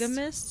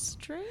polygamists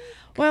drink?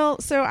 Well,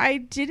 so I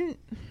didn't...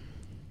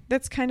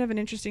 That's kind of an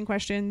interesting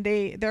question.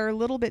 They're a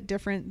little bit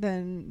different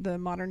than the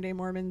modern day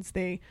Mormons.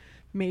 They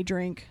may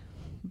drink,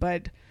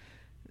 but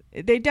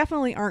they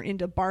definitely aren't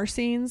into bar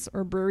scenes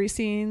or brewery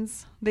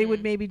scenes. They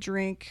would maybe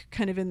drink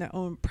kind of in their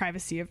own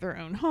privacy of their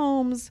own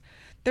homes.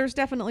 There's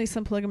definitely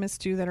some polygamists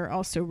too that are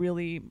also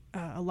really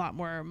a lot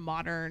more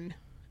modern,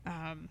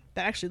 that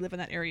actually live in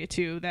that area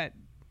too, that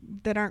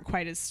aren't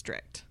quite as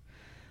strict,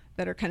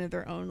 that are kind of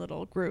their own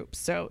little groups.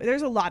 So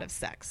there's a lot of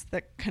sects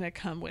that kind of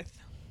come with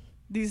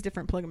these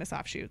different polygamous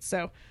offshoots.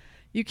 So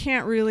you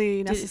can't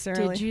really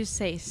necessarily... Did you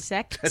say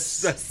sex?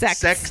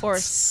 Sects. Or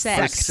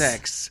sex?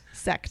 Sects.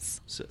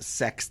 Sects.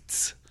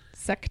 Sects.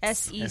 Sects.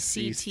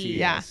 S-E-C-T.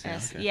 Yeah. Okay.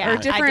 Yeah. Or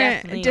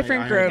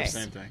different groups.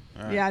 Same thing.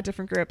 Right. Yeah,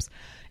 different groups.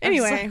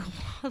 Anyway,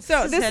 like,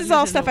 so this is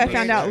all stuff I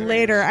found out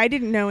later. I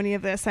didn't know any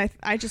of this.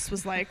 I just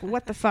was like,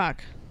 what the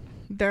fuck?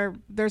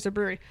 There's a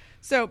brewery.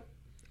 So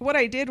what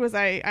I did was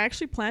I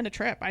actually planned a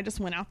trip. I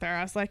just went out there.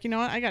 I was like, you know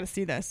what? I got to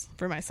see this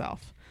for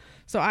myself.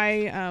 So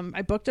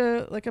I booked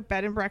a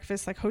bed and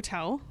breakfast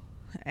hotel,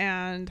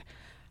 and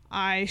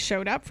I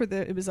showed up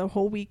it was a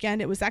whole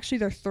weekend. It was actually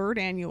their third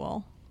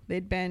annual.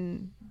 They'd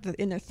been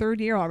in their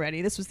third year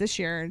already. This was this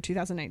year in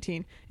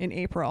 2019 in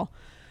April.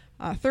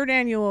 Third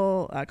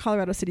annual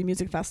Colorado City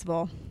Music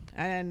Festival.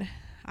 And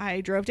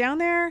I drove down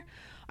there.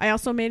 I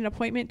also made an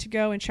appointment to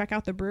go and check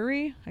out the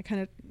brewery. I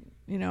kind of,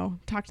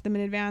 talked to them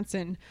in advance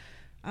and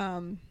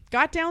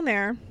got down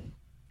there,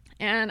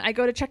 and I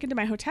go to check into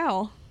my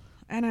hotel,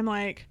 and I'm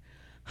like,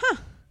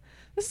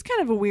 this is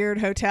kind of a weird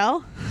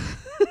hotel.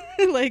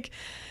 It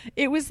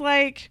was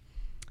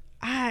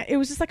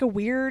just like a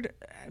weird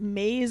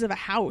maze of a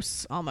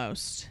house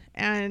almost.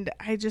 And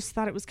I just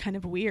thought it was kind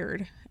of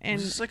weird. And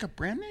was this like a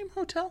brand name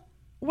hotel?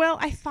 Well,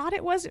 I thought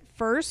it was at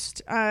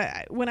first.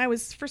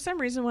 For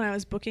some reason, when I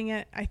was booking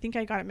it, I think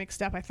I got it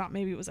mixed up. I thought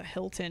maybe it was a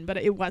Hilton, but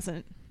it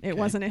wasn't. It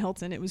wasn't a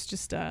Hilton. It was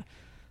just a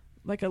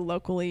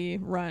locally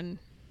run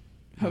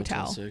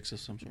hotel. Motel 6 of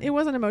some sort. It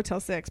wasn't a Motel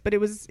 6, but it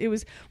was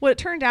what it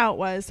turned out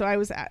was, so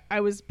I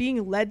was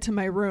being led to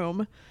my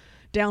room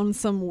down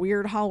some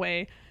weird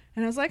hallway,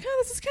 and I was like,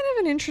 oh, this is kind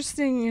of an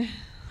interesting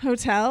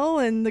hotel.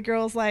 And the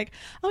girl's like,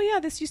 oh yeah,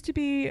 this used to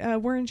be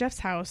Warren Jeff's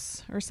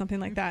house or something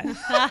like that.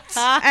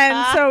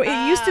 And so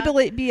it used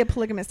to be a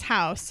polygamous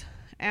house,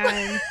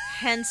 and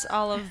hence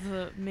all of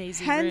the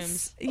amazing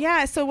rooms.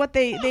 Yeah, so what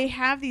they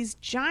have these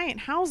giant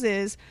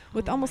houses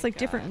with almost like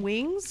different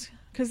wings,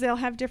 because they'll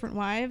have different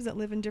wives that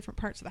live in different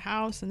parts of the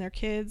house and their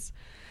kids,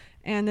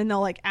 and then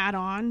they'll add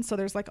on. So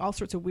there's all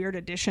sorts of weird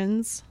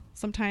additions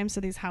sometimes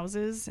to these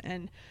houses.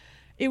 And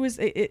it was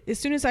as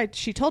soon as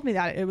she told me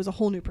that, it was a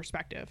whole new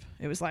perspective.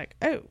 It was like,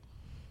 oh,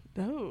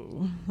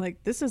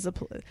 this is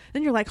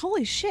then you're like,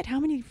 holy shit, how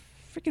many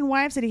freaking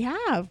wives did he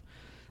have?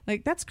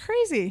 That's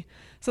crazy.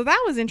 So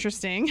that was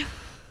interesting.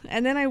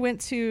 And then I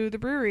went to the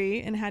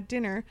brewery and had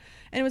dinner,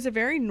 and it was a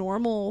very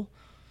normal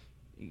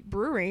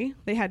brewery.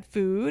 They had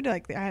food,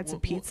 I had some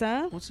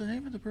pizza. What's the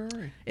name of the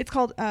brewery? It's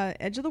called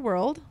Edge of the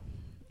World,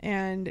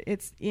 and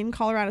it's in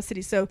Colorado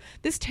City. So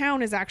this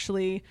town is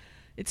actually,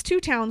 it's two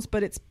towns,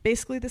 but it's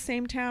basically the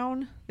same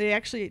town. They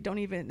actually don't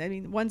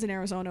even, one's in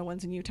Arizona,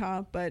 one's in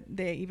Utah, but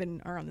they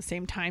even are on the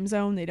same time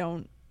zone. They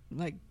don't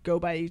go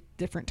by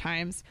different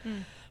times,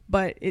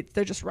 but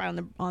they're just right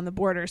on the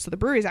border. So the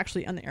brewery is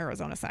actually on the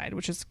Arizona side,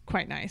 which is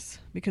quite nice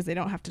because they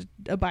don't have to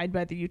abide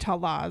by the Utah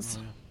laws.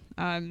 Oh,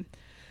 yeah.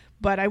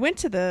 But I went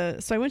to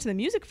the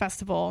music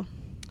festival,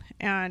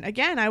 and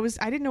again, I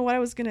didn't know what I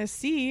was going to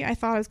see. I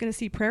thought I was going to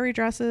see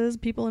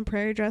people in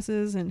prairie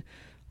dresses and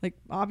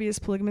obvious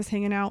polygamists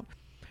hanging out.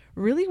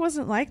 Really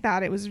wasn't like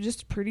that. It was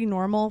just pretty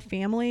normal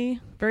family,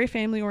 very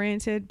family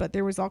oriented, but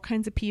there was all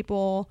kinds of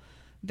people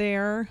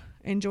there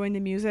enjoying the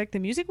music. The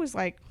music was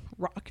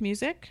rock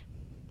music.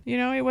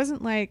 It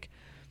wasn't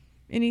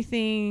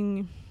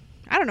anything,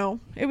 I don't know.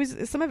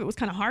 Some of it was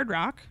kind of hard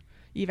rock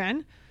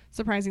even,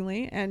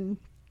 surprisingly. And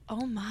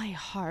oh my,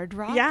 hard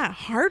rock? Yeah,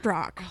 hard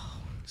rock.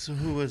 So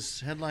who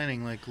was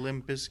headlining,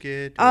 Limp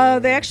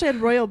Bizkit? They actually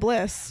had Royal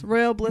Bliss.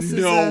 Royal Bliss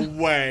is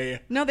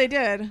way. No, they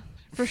did.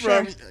 For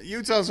sure.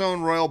 Utah's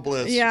own Royal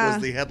Bliss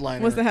was the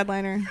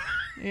headliner.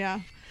 Yeah.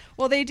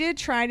 Well, they did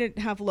try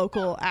to have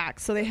local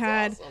acts. So they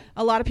had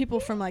a lot of people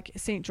from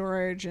St.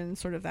 George and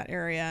sort of that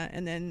area.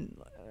 And then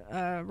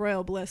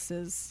Royal Bliss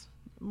is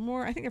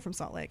more. I think they're from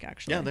Salt Lake,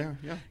 actually. Yeah, they're.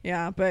 Yeah.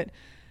 Yeah, but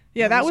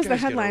yeah, that was the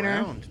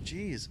headliner.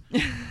 Jeez.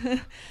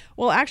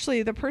 Well,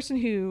 actually, the person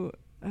who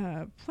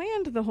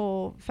planned the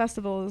whole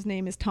festival, his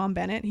name is Tom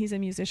Bennett. He's a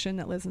musician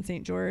that lives in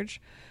St.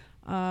 George.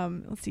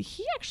 Let's see.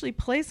 He actually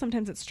plays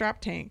sometimes at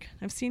Strap Tank.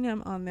 I've seen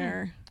him on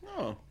their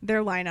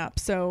lineup.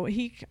 So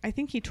I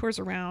think he tours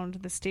around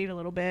the state a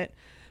little bit.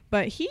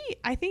 But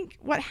I think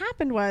what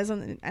happened was,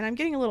 and I'm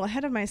getting a little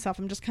ahead of myself.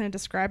 I'm just kind of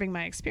describing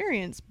my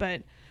experience.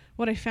 But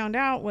what I found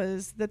out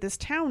was that this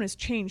town has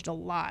changed a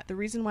lot. The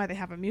reason why they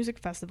have a music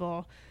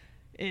festival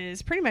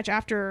is pretty much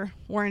after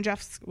Warren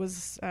Jeffs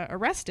was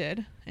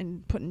arrested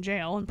and put in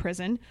jail, in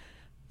prison.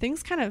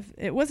 Things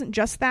it wasn't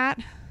just that.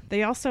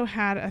 They also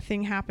had a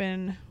thing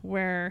happen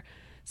where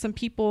some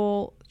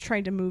people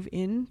tried to move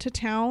into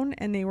town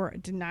and they were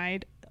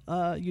denied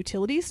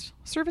utilities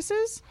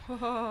services.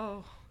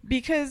 Whoa.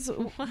 Because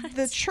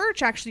the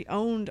church actually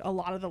owned a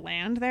lot of the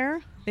land there.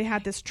 They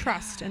had this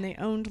trust and they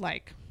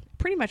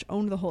pretty much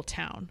owned the whole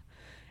town.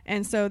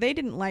 And so they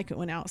didn't like it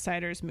when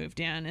outsiders moved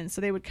in. And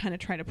so they would kind of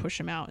try to push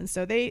them out. And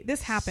so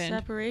this happened.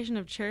 Separation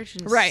of church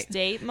and right.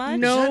 state much?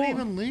 No, is that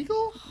even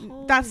legal?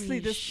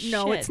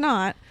 No, it's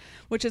not.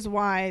 Which is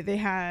why they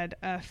had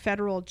a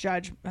federal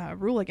judge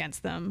rule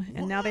against them.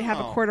 And now they have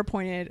a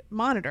court-appointed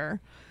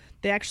monitor.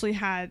 They actually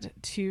had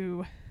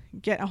to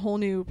get a whole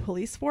new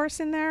police force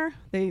in there.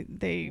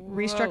 They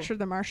restructured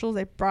the marshals.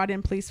 They brought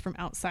in police from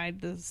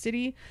outside the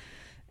city,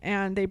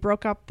 and they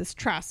broke up this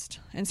trust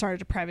and started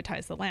to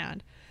privatize the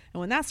land. And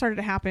when that started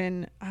to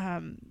happen,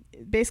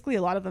 basically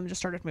a lot of them just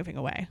started moving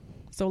away.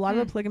 So a lot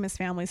of the polygamous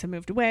families have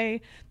moved away.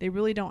 They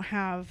really don't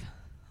have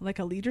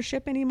a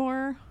leadership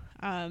anymore.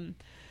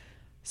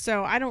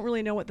 So I don't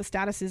really know what the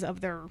status is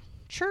of their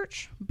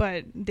church,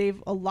 but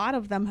a lot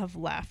of them have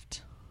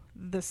left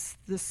this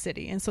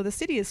city. And so the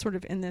city is sort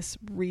of in this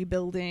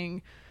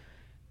rebuilding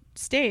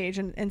stage,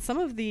 and some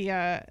of the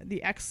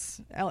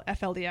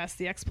ex-FLDS,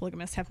 the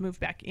ex-polygamists, have moved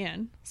back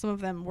in. Some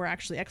of them were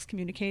actually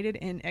excommunicated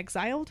and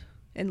exiled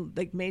and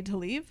made to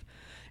leave,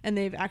 and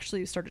they've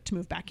actually started to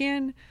move back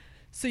in.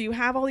 So you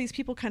have all these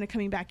people kind of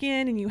coming back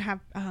in, and you have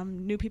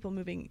new people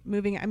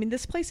moving. I mean,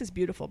 this place is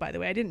beautiful, by the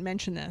way. I didn't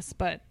mention this,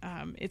 but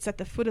it's at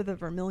the foot of the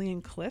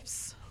Vermilion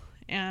Cliffs,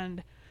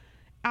 and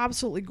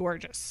absolutely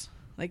gorgeous.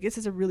 This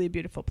is a really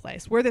beautiful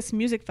place. Where this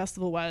music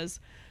festival was,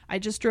 I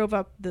just drove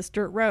up this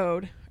dirt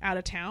road out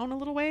of town a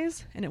little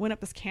ways, and it went up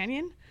this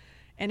canyon,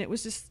 and it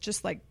was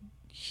just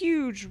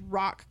huge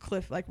rock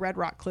cliff, red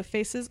rock cliff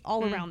faces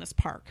all around this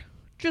park.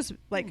 Just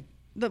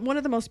one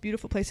of the most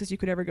beautiful places you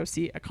could ever go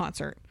see a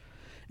concert.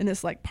 In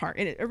this park,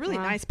 and a really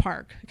nice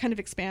park, kind of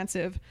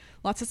expansive,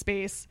 lots of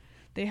space.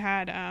 They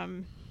had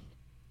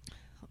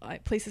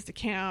places to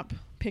camp,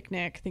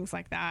 picnic, things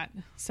like that.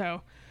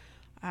 So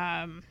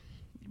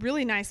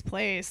really nice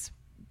place,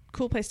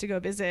 cool place to go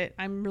visit.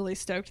 I'm really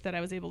stoked that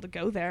I was able to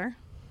go there,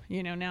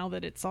 now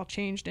that it's all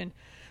changed. And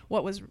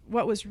what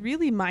was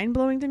really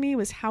mind-blowing to me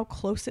was how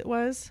close it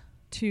was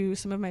to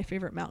some of my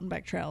favorite mountain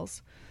bike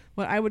trails.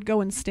 When I would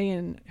go and stay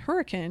in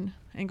Hurricane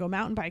and go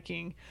mountain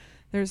biking,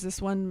 there's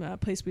this one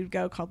place we'd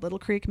go called Little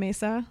Creek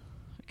Mesa,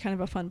 kind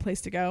of a fun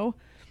place to go.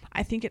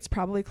 I think it's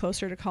probably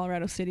closer to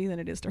Colorado City than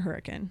it is to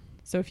Hurricane.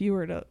 So if you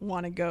were to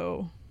want to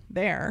go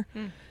there,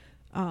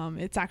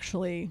 it's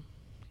actually,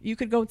 you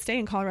could go stay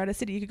in Colorado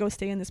City. You could go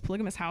stay in this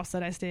polygamous house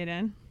that I stayed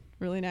in.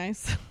 Really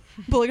nice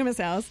polygamous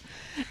house,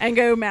 and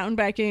go mountain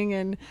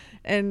biking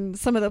and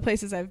some of the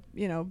places I've,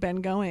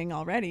 been going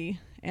already.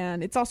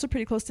 And it's also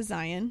pretty close to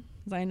Zion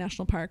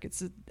National Park. It's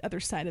the other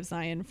side of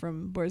Zion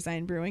from where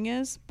Zion Brewing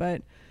is,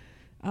 but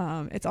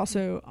it's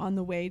also on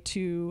the way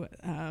to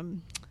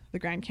the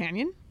Grand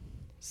Canyon.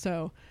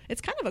 So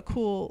it's kind of a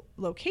cool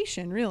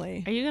location,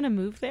 really. Are you going to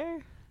move there?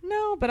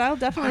 No, but I'll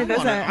definitely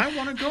visit. I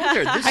want to go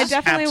there. I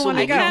definitely want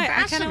to go.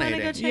 I kind of want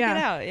to go check it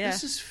out. Yeah.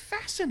 This is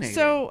fascinating.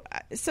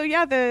 So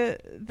yeah,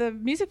 the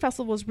music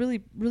festival was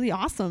really, really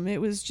awesome. It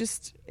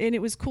was and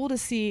it was cool to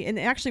see. And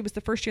actually, it was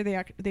the first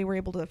year they were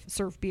able to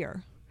serve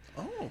beer.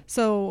 Oh.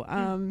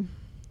 So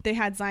they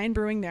had Zion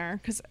Brewing there,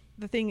 because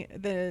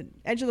the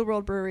Edge of the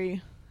World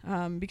Brewery,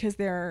 because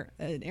they're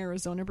an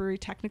Arizona brewery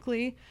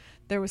technically,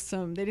 they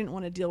didn't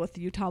want to deal with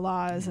the Utah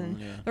laws,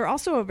 and they're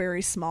also a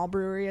very small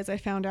brewery, as I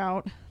found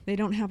out. They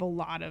don't have a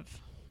lot of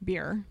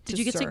beer. Did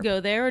you get to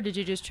go there, or did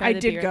you just try the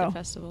beer at the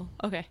festival?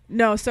 Okay.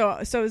 No,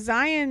 so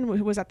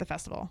Zion was at the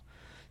festival,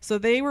 so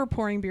they were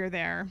pouring beer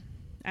there,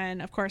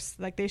 and of course,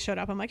 they showed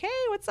up. I'm like, hey,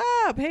 what's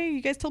up? Hey,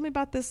 you guys told me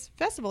about this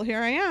festival. Here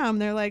I am.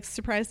 They're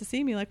surprised to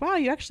see me. Wow,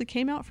 you actually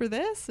came out for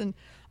this? And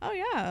oh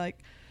yeah,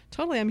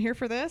 totally, I'm here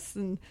for this.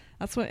 And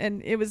that's what.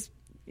 And it was,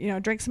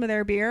 drank some of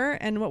their beer.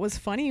 And what was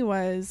funny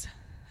was,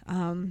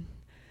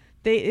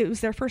 it was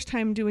their first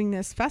time doing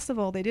this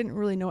festival. They didn't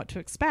really know what to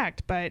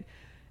expect, but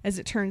as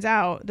it turns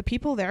out, the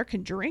people there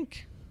can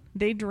drink.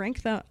 They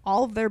drank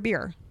all of their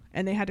beer,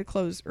 and they had to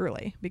close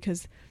early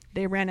because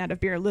they ran out of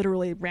beer.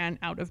 Literally ran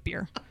out of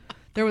beer.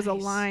 There was a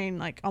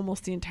line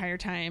almost the entire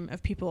time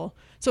of people.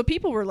 So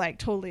people were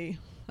totally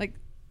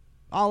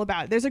all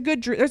about it.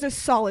 There's a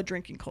solid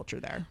drinking culture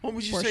there. What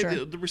would you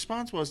say the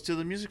response was to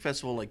the music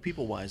festival, like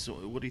people-wise?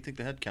 What do you think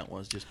the head count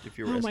was, just if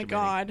you were estimating? Oh,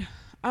 my God.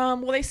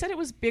 Well, they said it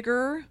was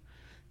bigger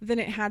than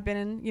it had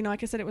been.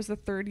 Like I said, it was the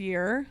third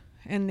year,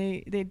 and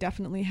they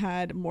definitely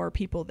had more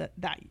people that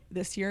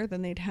this year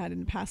than they'd had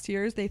in past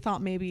years. They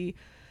thought maybe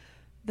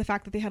the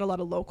fact that they had a lot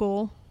of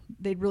local,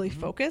 they'd really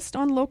focused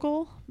on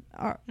local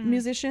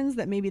musicians,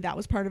 that maybe that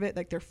was part of it.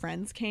 Like their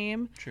friends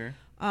came. Sure.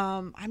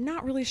 I'm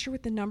not really sure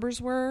what the numbers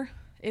were,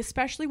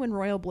 especially when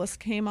Royal Bliss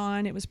came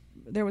on.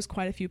 There was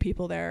quite a few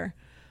people there.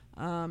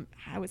 I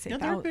would say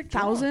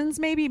thousands,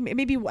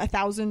 maybe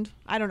 1,000.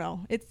 I don't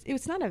know.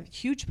 It's not a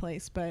huge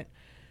place, but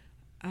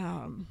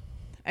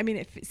I mean,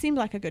 it seemed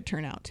like a good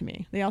turnout to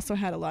me. They also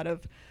had a lot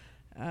of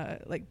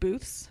like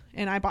booths,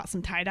 and I bought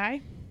some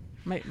tie-dye.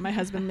 My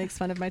husband makes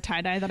fun of my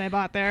tie-dye that I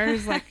bought there.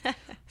 It's like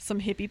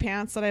some hippie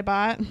pants that I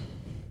bought,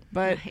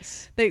 but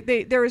nice.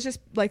 There was just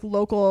like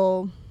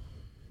local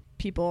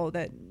people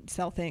that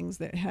sell things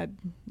that had,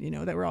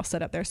 that were all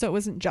set up there. So it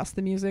wasn't just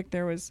the music.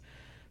 There was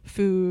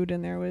food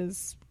and there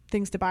was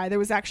things to buy. There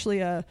was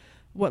actually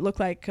what looked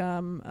like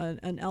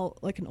an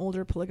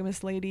older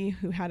polygamous lady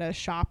who had a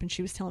shop, and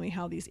she was telling me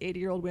how these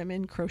 80-year-old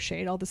women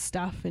crocheted all this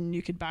stuff, and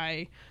you could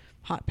buy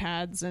hot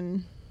pads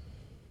and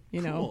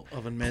cool.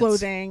 Oven mitts.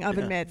 Clothing,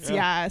 oven mitts,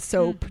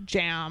 soap,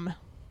 jam,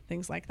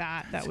 things like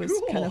that. That was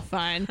cool. Kind of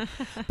fun.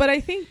 But I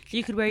think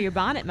you could wear your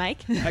bonnet,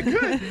 Mike. I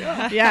could.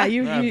 Yeah,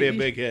 that'd be a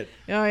big hit.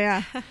 Oh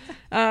yeah.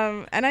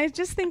 And I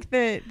just think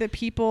that the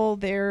people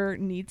there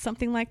need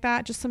something like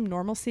that, just some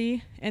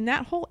normalcy. And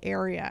that whole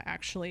area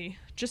actually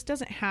just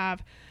doesn't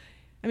have.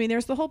 I mean,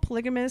 there's the whole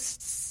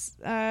polygamists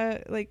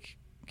like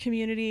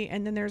community,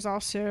 and then there's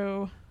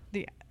also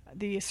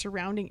the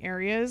surrounding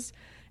areas.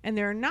 And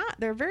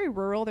they're very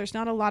rural. There's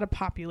not a lot of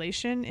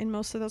population in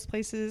most of those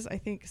places. I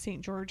think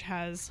St. George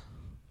has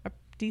a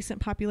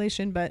decent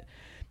population, but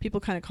people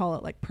kind of call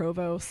it like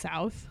Provo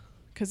South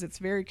because it's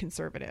very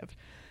conservative.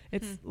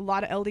 It's a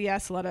lot of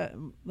LDS, a lot of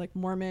like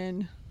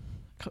Mormon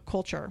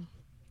culture.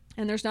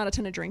 And there's not a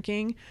ton of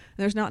drinking.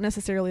 There's not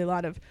necessarily a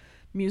lot of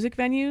music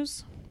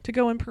venues to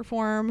go and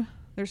perform.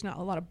 There's not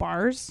a lot of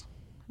bars.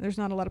 There's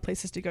not a lot of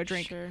places to go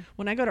drink. Sure.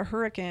 When I go to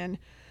Hurricane,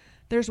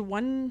 there's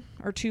one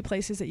or two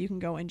places that you can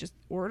go and just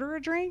order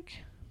a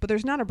drink, but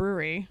there's not a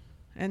brewery.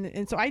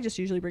 And so I just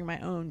usually bring my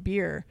own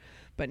beer.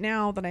 But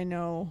now that I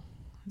know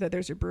that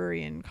there's a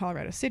brewery in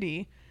Colorado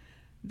City,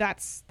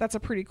 that's a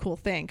pretty cool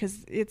thing,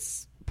 because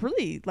it's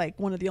really like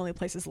one of the only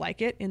places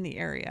like it in the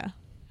area.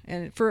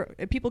 And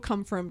people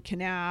come from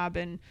Kanab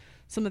and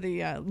some of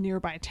the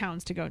nearby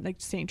towns to go, like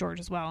St. George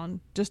as well, and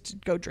just to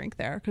go drink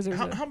there. Because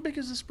how big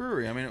is this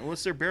brewery? I mean,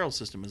 what's their barrel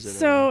system? Is it?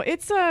 So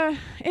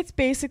it's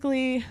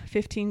basically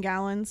 15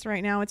 gallons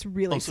right now. It's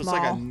really small. So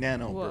it's like a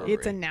nano brewery.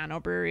 It's a nano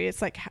brewery.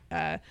 It's like,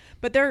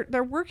 but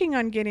they're working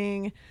on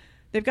getting.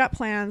 They've got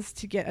plans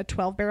to get a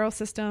 12 barrel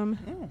system.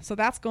 Oh. So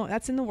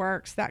that's in the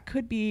works. That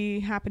could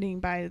be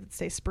happening by, let's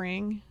say,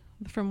 spring,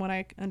 from what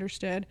I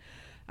understood.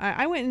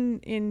 I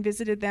went and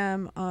visited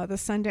them the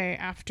Sunday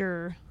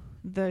after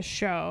the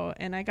show,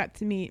 and I got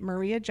to meet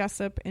Maria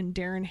Jessup and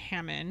Darren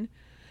Hammond.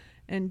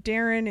 And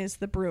Darren is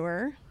the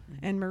brewer,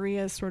 and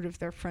Maria is sort of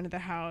their front of the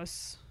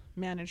house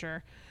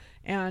manager.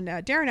 And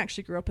Darren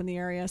actually grew up in the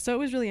area, so it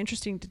was really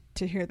interesting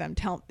to hear them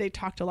tell. They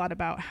talked a lot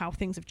about how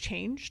things have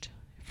changed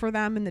for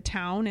them in the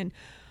town, and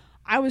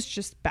I was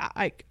just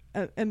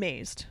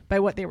amazed by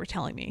what they were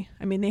telling me.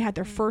 I mean, they had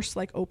their first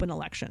like open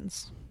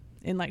elections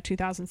in like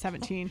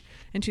 2017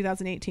 and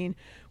 2018,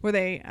 where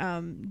they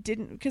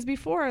didn't, because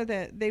before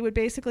that they would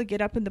basically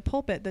get up in the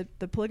pulpit,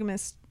 the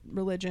polygamist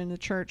religion, the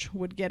church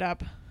would get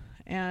up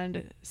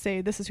and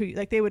say, this is who,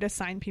 like they would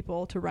assign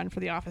people to run for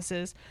the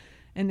offices,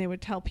 and they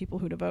would tell people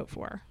who to vote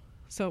for.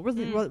 So it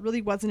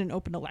really wasn't an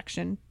open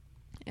election,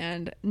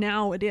 and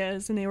now it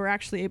is. And they were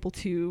actually able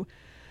to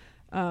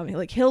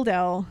like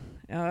Hilldale,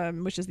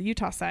 which is the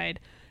Utah side,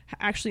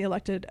 actually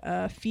elected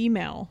a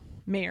female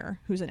mayor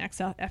who's an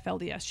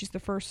ex-FLDS. She's the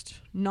first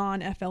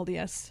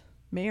non-FLDS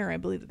mayor, I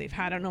believe, that they've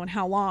had. I don't know in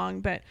how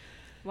long, but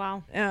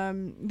wow.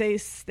 They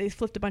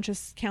flipped a bunch of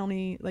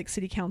county, like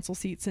city council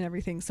seats and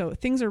everything. So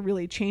things are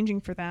really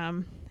changing for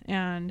them,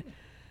 and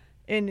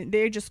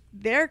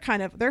they're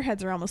kind of, their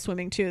heads are almost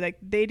swimming too. Like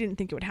they didn't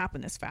think it would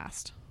happen this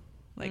fast.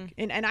 Like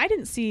and I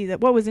didn't see that.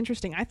 What was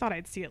interesting, I thought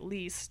I'd see at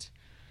least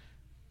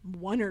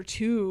one or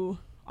two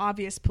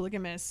obvious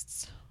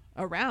polygamists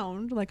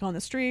around, like on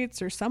the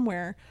streets or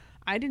somewhere.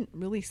 I didn't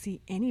really see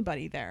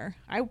anybody there.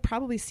 I would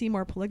probably see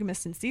more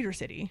polygamists in Cedar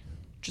City,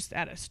 just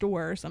at a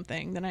store or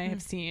something, than I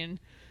have seen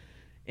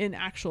in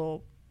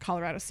actual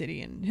Colorado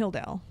City and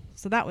Hilldale.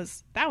 So that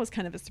was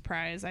kind of a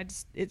surprise.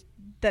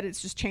 That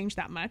it's just changed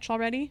that much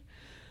already.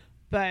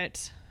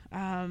 But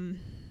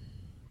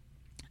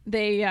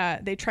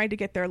they tried to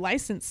get their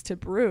license to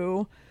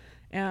brew,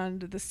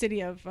 and the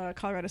city of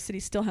Colorado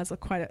City still has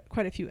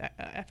quite a few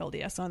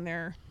FLDS on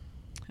their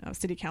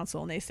city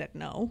council, and they said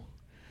no.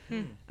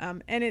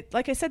 And it,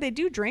 like I said, they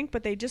do drink,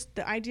 but the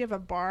idea of a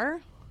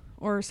bar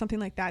or something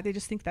like that, they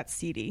just think that's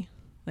seedy,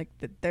 like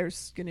that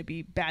there's going to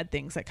be bad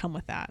things that come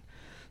with that.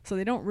 so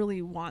they don't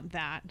really want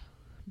that.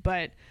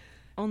 But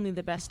only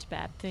the best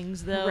bad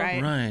things, though.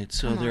 Right.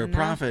 So Come their on now.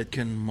 prophet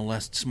can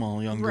molest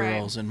small young Right.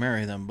 girls and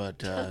marry them, but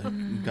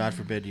God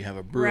forbid you have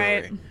a brewery.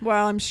 right.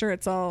 Well, I'm sure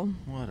it's all.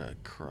 What a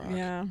crock.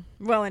 Yeah.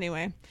 Well,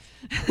 anyway,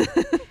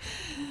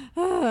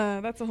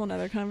 that's a whole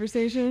nother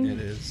conversation. It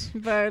is.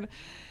 But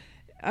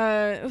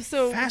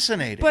so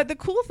Fascinating. But the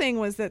cool thing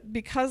was that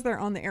because they're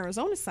on the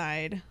Arizona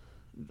side,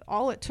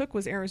 all it took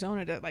was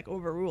Arizona to like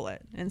overrule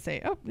it and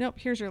say, "Oh, nope,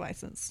 here's your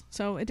license."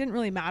 So it didn't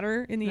really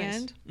matter in the Nice.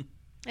 end.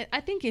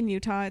 I think in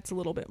Utah it's a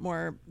little bit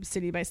more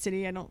city by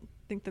city. I don't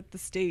think that the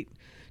state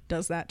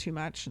does that too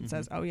much and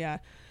says, "Oh yeah,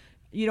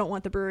 you don't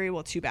want the brewery,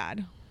 well, too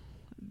bad."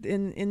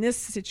 In this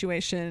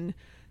situation,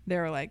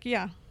 they're like,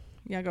 "Yeah,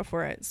 go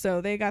for it." So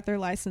they got their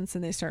license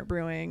and they start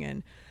brewing,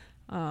 and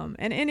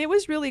it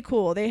was really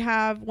cool. They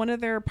have one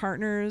of their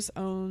partners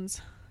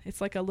owns.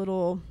 It's like a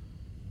little.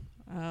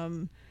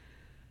 I'm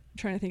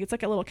trying to think. It's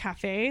like a little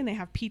cafe, and they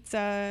have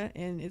pizza,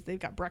 and they've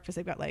got breakfast.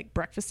 They've got like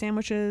breakfast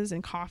sandwiches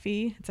and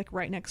coffee. It's like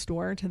right next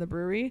door to the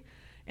brewery,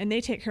 and they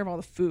take care of all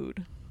the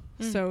food.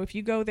 So if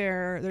you go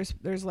there,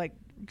 there's like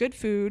good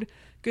food,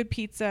 good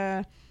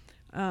pizza.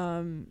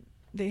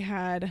 They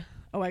had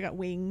I got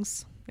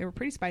wings. They were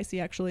pretty spicy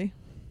actually.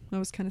 I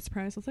was kind of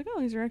surprised. I was like, oh,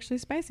 these are actually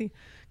spicy,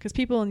 because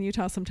people in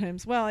Utah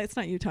sometimes. Well, it's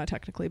not Utah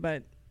technically,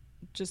 but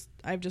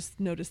I've just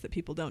noticed that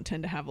people don't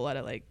tend to have a lot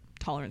of like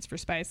tolerance for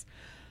spice.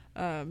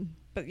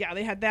 But yeah,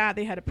 they had that.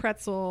 They had a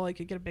pretzel. You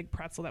could get a big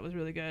pretzel that was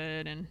really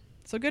good, and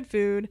so good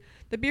food.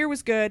 The beer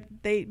was good.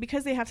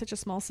 Because they have such a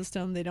small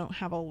system, they don't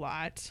have a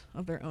lot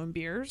of their own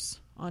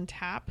beers on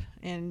tap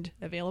and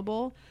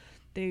available.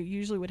 They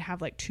usually would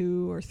have like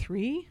 2 or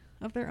 3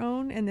 of their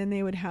own, and then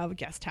they would have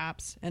guest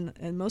taps, and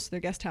most of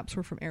their guest taps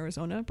were from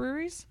Arizona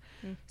breweries.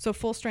 So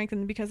full strength,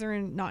 and because they're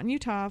not in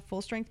Utah,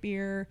 full strength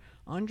beer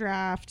on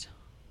draft.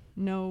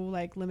 No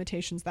like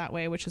limitations that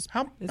way, which is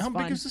How fun.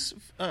 big is this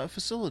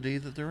facility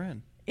that they're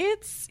in?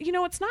 It's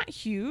it's not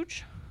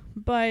huge,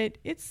 but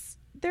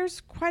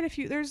there's quite a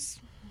few.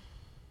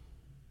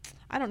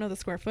 I don't know the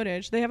square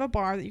footage. They have a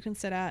bar that you can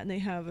sit at, and they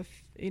have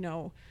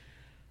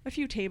a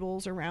few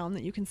tables around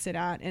that you can sit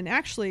at. And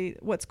actually,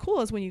 what's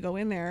cool is when you go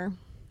in there,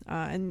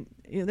 and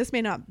this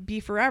may not be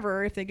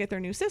forever if they get their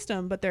new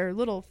system, but their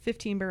little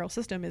 15-barrel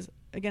system is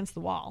against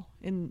the wall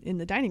in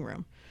the dining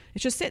room.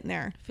 It's just sitting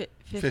there.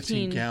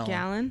 15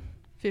 gallon.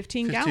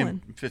 15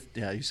 gallon.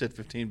 Yeah, you said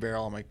 15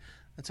 barrel. I'm like,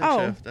 that's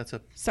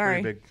a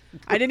sorry. pretty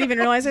big. I didn't even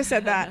realize I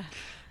said that.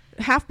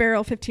 Half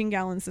barrel, 15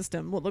 gallon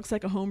system. What looks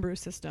like a homebrew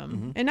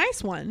system, a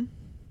nice one,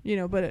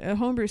 but a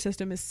homebrew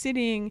system is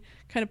sitting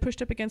kind of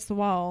pushed up against the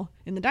wall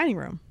in the dining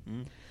room.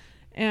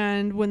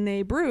 And when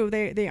they brew,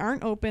 they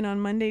aren't open on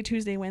Monday,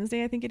 Tuesday,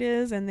 Wednesday, I think it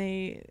is, and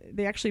they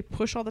actually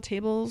push all the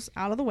tables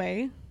out of the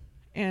way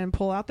and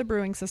pull out the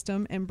brewing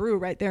system and brew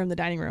right there in the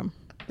dining room.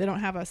 They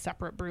don't have a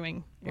separate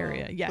brewing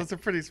area yet. That's a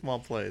pretty small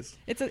place.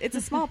 It's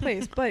a small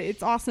place, but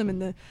it's awesome,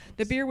 and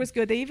the beer was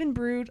good. They even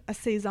brewed a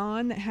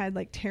saison that had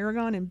like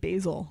tarragon and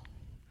basil.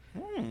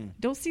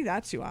 Don't see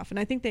that too often.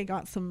 I think they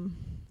got some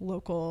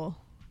local,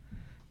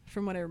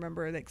 from what I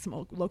remember, like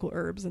some local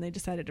herbs, and they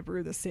decided to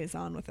brew the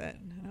saison with it.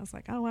 And I was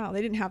like, oh wow,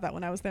 they didn't have that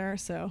when I was there,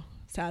 so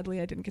sadly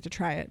I didn't get to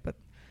try it. But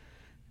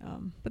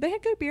they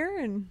had good beer,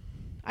 and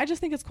I just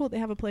think it's cool that they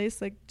have a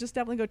place. Like, just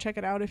definitely go check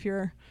it out if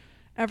you're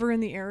ever in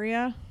the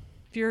area.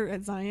 If you're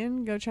at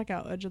Zion, go check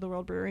out Edge of the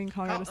World Brewery in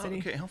Colorado City.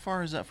 Okay, how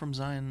far is that from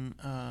Zion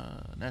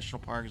National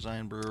Park,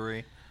 Zion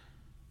Brewery?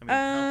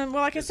 Well,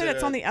 like I said,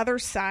 it's on the other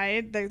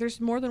side.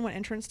 There's more than one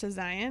entrance to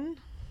Zion,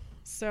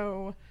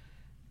 so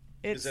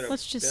it's.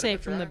 Let's just say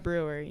from the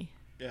brewery.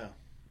 Yeah.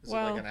 Is it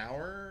like an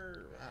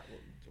hour?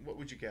 What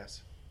would you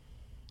guess?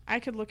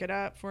 I could look it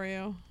up for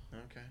you.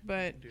 Okay.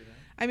 But do that.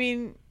 I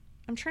mean,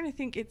 I'm trying to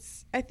think.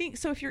 I think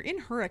so. If you're in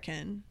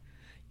Hurricane,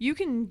 you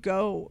can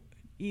go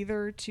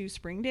either to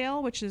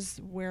Springdale, which is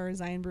where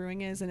Zion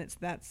Brewing is, and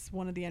that's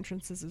one of the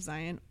entrances of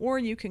Zion, or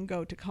you can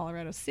go to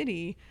Colorado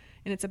City,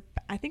 and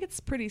I think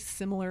it's pretty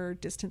similar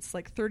distance,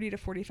 like 30 to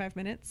 45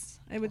 minutes,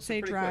 I would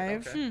say,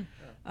 drive. Okay.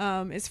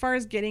 As far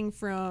as getting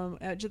from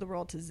Edge of the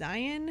World to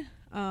Zion,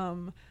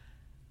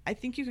 I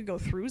think you could go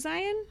through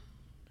Zion.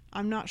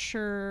 I'm not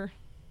sure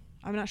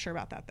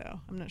about that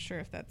though. I'm not sure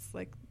if that's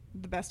like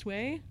the best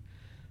way,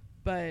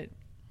 but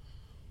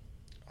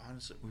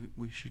honestly,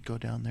 we should go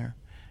down there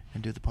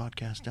and do the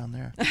podcast down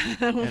there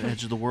at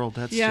Edge of the World.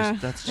 That's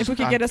just if we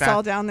could get us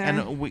all down there.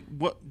 And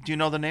what do you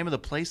know the name of the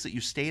place that you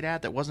stayed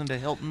at that wasn't a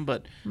Hilton,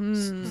 but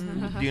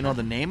do you know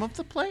the name of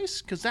the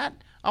place? Because I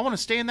want to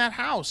stay in that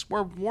house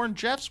where Warren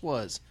Jeffs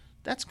was.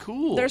 That's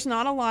cool. There's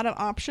not a lot of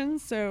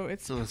options, so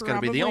it's got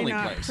to be the only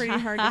place. Pretty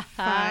hard to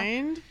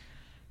find.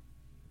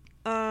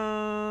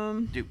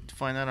 Do you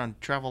find that on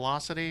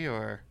Travelocity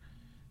or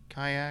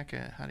Kayak?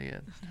 How do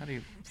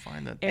you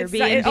find that?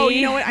 Airbnb.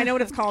 You know what? I know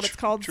what it's called. It's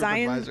called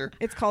Zion. TripAdvisor.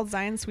 It's called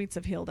Zion Suites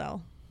of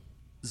Hilldale.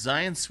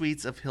 Zion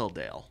Suites of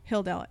Hilldale.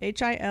 Hilldale.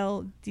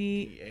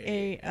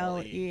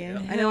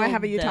 Hildale. I know I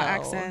have a Utah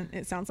accent.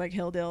 It sounds like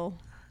Hilldale.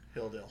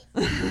 Hilldale.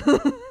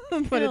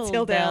 But it's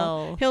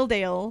Hilldale.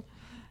 Hilldale.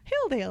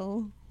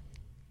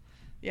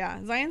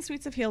 Yeah, Zion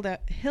Suites of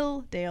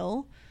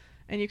Hilldale,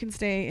 and you can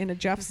stay in the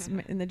Jeff's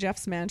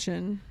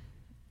mansion,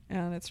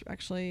 and it's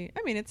actually,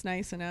 I mean, it's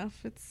nice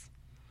enough. It's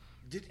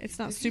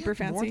not super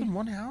fancy. More than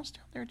one house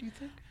down there, do you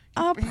think?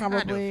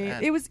 Probably.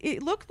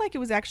 It looked like it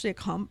was actually a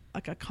compound.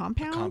 A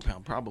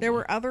compound, probably. There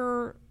were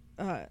other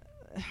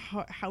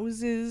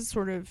houses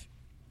sort of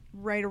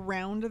right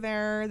around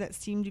there that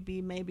seemed to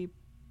be maybe.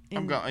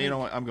 You know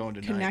what? I'm going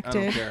tonight. Connected.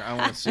 I don't care. I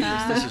want to see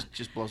this. This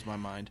just blows my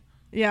mind.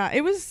 Yeah,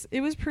 it was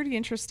pretty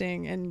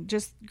interesting, and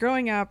just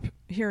growing up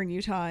here in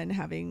Utah and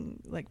having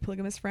like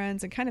polygamous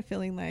friends and kind of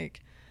feeling like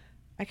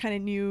I kind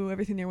of knew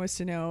everything there was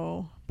to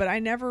know, but I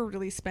never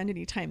really spent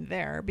any time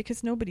there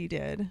because nobody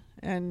did,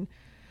 and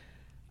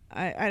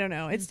I don't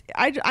know.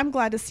 I'm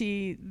glad to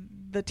see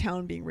the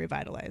town being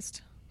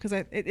revitalized because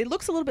it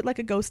looks a little bit like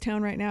a ghost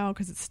town right now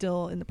because it's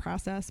still in the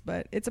process,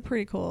 but it's a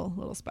pretty cool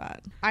little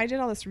spot. I did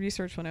all this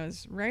research when I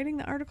was writing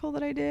the article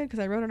that I did because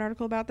I wrote an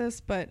article about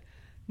this, but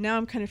now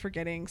I'm kind of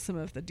forgetting some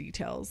of the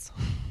details.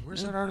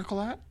 Where's that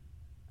article at?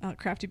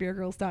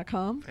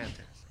 CraftyBeerGirls.com.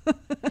 Fantastic.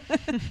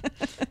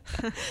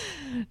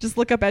 Just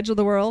look up Edge of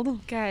the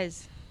World.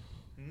 Guys,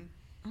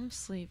 I'm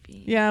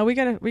sleepy. Yeah, we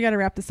gotta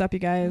wrap this up, you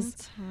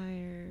guys. I'm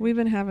tired. We've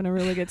been having a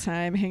really good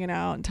time hanging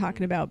out and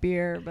talking about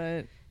beer,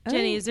 but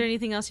Jenny, is there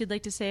anything else you'd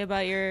like to say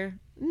about your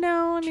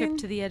trip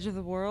to the edge of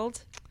the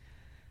world?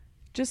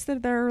 Just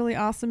that they're really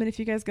awesome, and if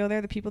you guys go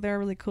there, the people there are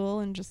really cool,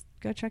 and just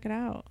go check it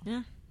out.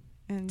 Yeah.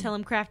 And tell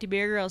them Crafty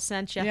Beer Girls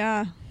sent you.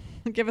 Yeah.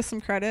 Give us some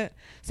credit.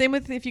 Same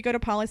with if you go to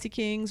Policy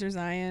Kings or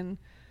Zion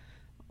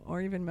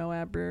or even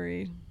Moab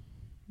Brewery.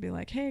 Be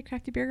like, hey,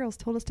 Crafty Beer Girls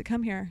told us to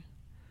come here.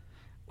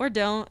 Or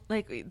don't.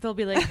 Like, they'll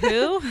be like,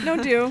 who?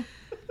 No, do.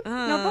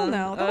 No, they'll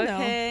know.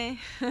 Okay.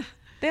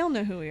 They'll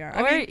know who we are.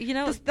 Or, I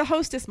mean, the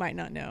hostess might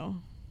not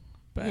know.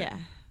 But. Yeah.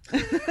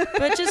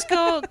 But just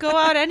go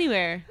out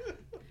anywhere.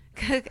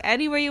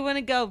 Anywhere you want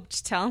to go,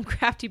 just tell them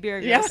Crafty Beer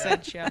Girls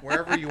sent you.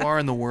 Wherever you are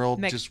in the world,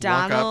 just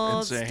walk up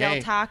and say, Del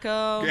hey.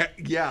 Taco.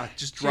 Yeah,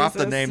 just drop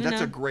the name.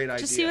 That's a great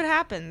idea. Just see what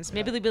happens.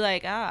 Maybe they'll be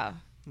like,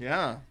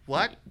 yeah,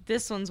 what?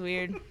 This one's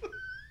weird.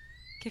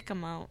 Kick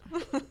them out.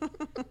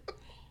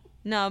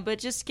 No, but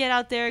just get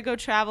out there, go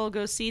travel,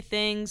 go see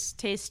things,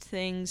 taste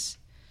things.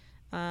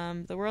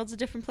 The world's a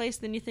different place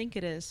than you think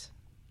it is.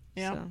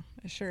 Yeah, so,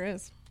 it sure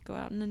is. Go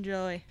out and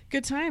enjoy.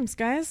 Good times,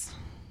 guys.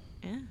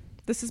 Yeah.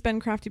 This has been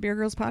Crafty Beer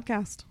Girls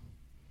Podcast.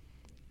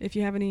 If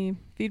you have any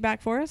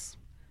feedback for us,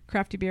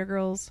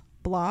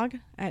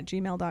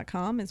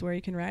 craftybeergirlsblog@gmail.com is where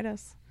you can write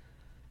us.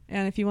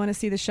 And if you want to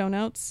see the show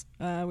notes,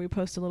 we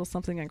post a little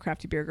something on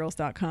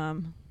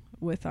craftybeergirls.com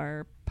with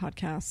our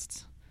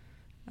podcast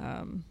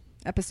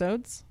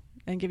episodes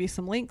and give you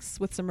some links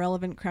with some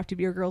relevant Crafty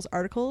Beer Girls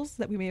articles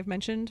that we may have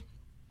mentioned.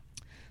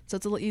 So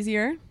it's a little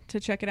easier to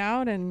check it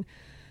out and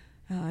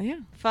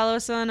follow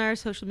us on our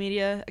social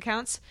media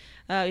accounts.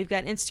 We've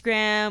got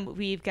Instagram,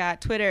 we've got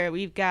Twitter,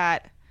 we've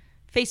got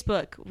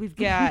Facebook, we've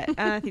got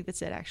I think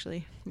that's it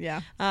actually.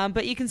 Yeah.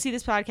 But you can see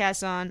this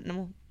podcast on, and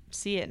we'll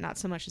see it, not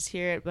so much as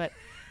hear it, but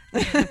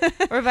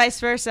or vice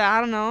versa.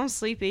 I don't know, I'm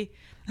sleepy.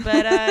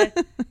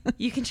 But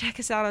you can check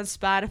us out on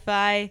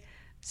Spotify,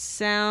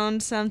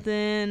 Sound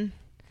something,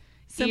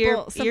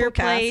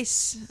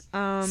 Earplace,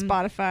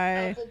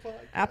 Spotify,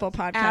 Apple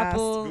Podcasts,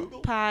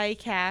 Google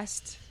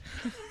Podcast.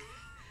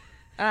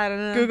 I don't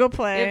know. Google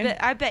Play.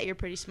 I bet you're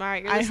pretty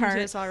smart. You're listening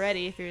to us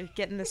already if you're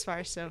getting this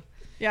far. So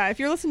yeah, if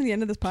you're listening to the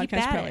end of this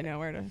podcast, you probably know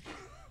where to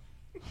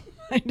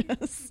find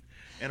us.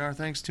 And our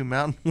thanks to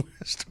Mountain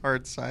West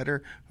Hard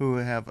Cider, who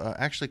have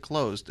actually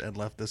closed and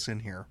left this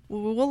in here.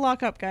 We'll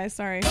lock up, guys.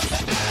 Sorry.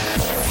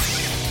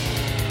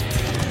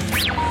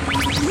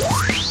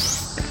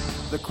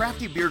 The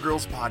Crafty Beer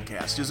Girls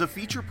podcast is a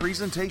feature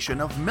presentation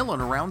of Millen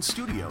Around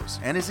Studios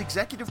and is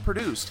executive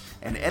produced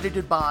and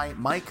edited by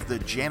Mike the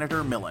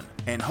Janitor Millen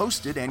and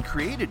hosted and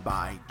created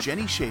by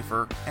Jenny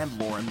Schaefer and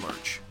Lauren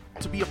Lurch.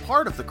 To be a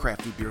part of the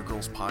Crafty Beer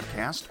Girls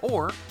podcast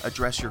or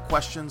address your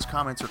questions,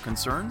 comments, or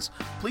concerns,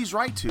 please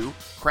write to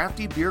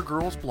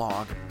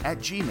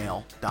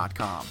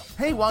craftybeergirlsblog@gmail.com.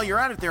 Hey, while you're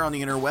at it there on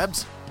the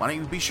interwebs, why don't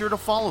you be sure to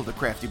follow the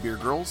Crafty Beer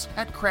Girls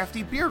at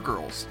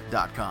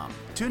craftybeergirls.com.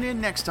 Tune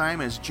in next time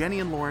as Jenny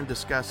and Lauren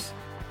discuss...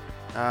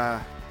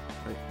 I'm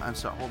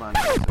sorry, hold on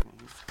a second.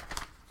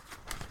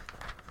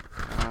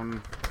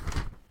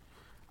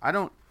 I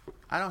don't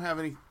have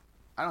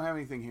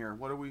anything here.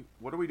 What are we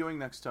doing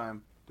next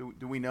time? Do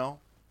we know?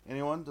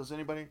 Anyone? Does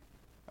anybody?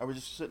 Are we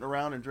just sitting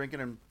around and drinking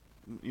and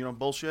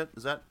bullshit?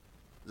 Is that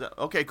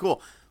okay?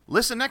 Cool.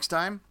 Listen next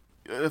time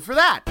for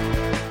that.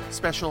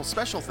 Special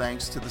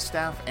thanks to the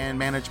staff and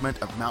management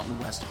of Mountain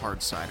West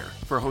Hard Cider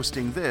for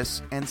hosting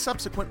this and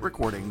subsequent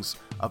recordings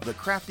of the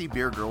Crafty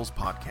Beer Girls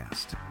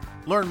podcast.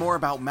 Learn more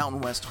about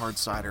Mountain West Hard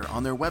Cider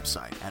on their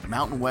website at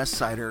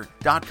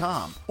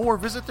mountainwestcider.com or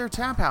visit their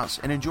tap house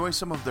and enjoy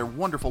some of their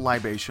wonderful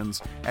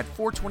libations at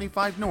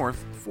 425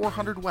 North,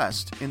 400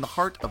 West in the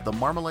heart of the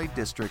Marmalade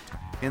District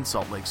in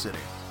Salt Lake City.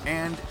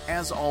 And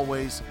as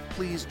always,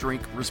 please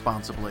drink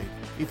responsibly.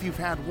 If you've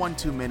had one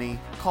too many,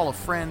 call a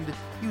friend,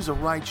 use a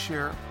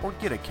rideshare, or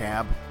get a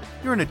cab.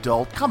 You're an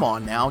adult. Come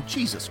on now.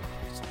 Jesus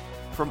Christ.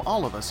 From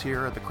all of us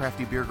here at the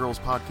Crafty Beer Girls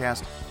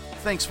podcast,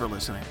 thanks for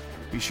listening.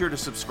 Be sure to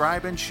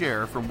subscribe and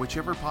share from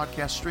whichever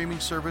podcast streaming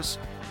service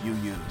you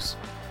use.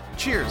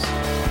 Cheers!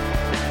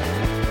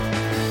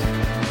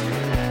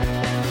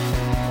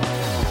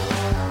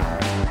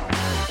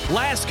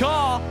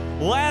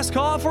 Last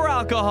call for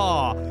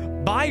alcohol.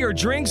 Buy your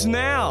drinks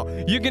now.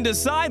 You can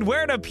decide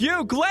where to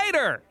puke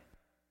later.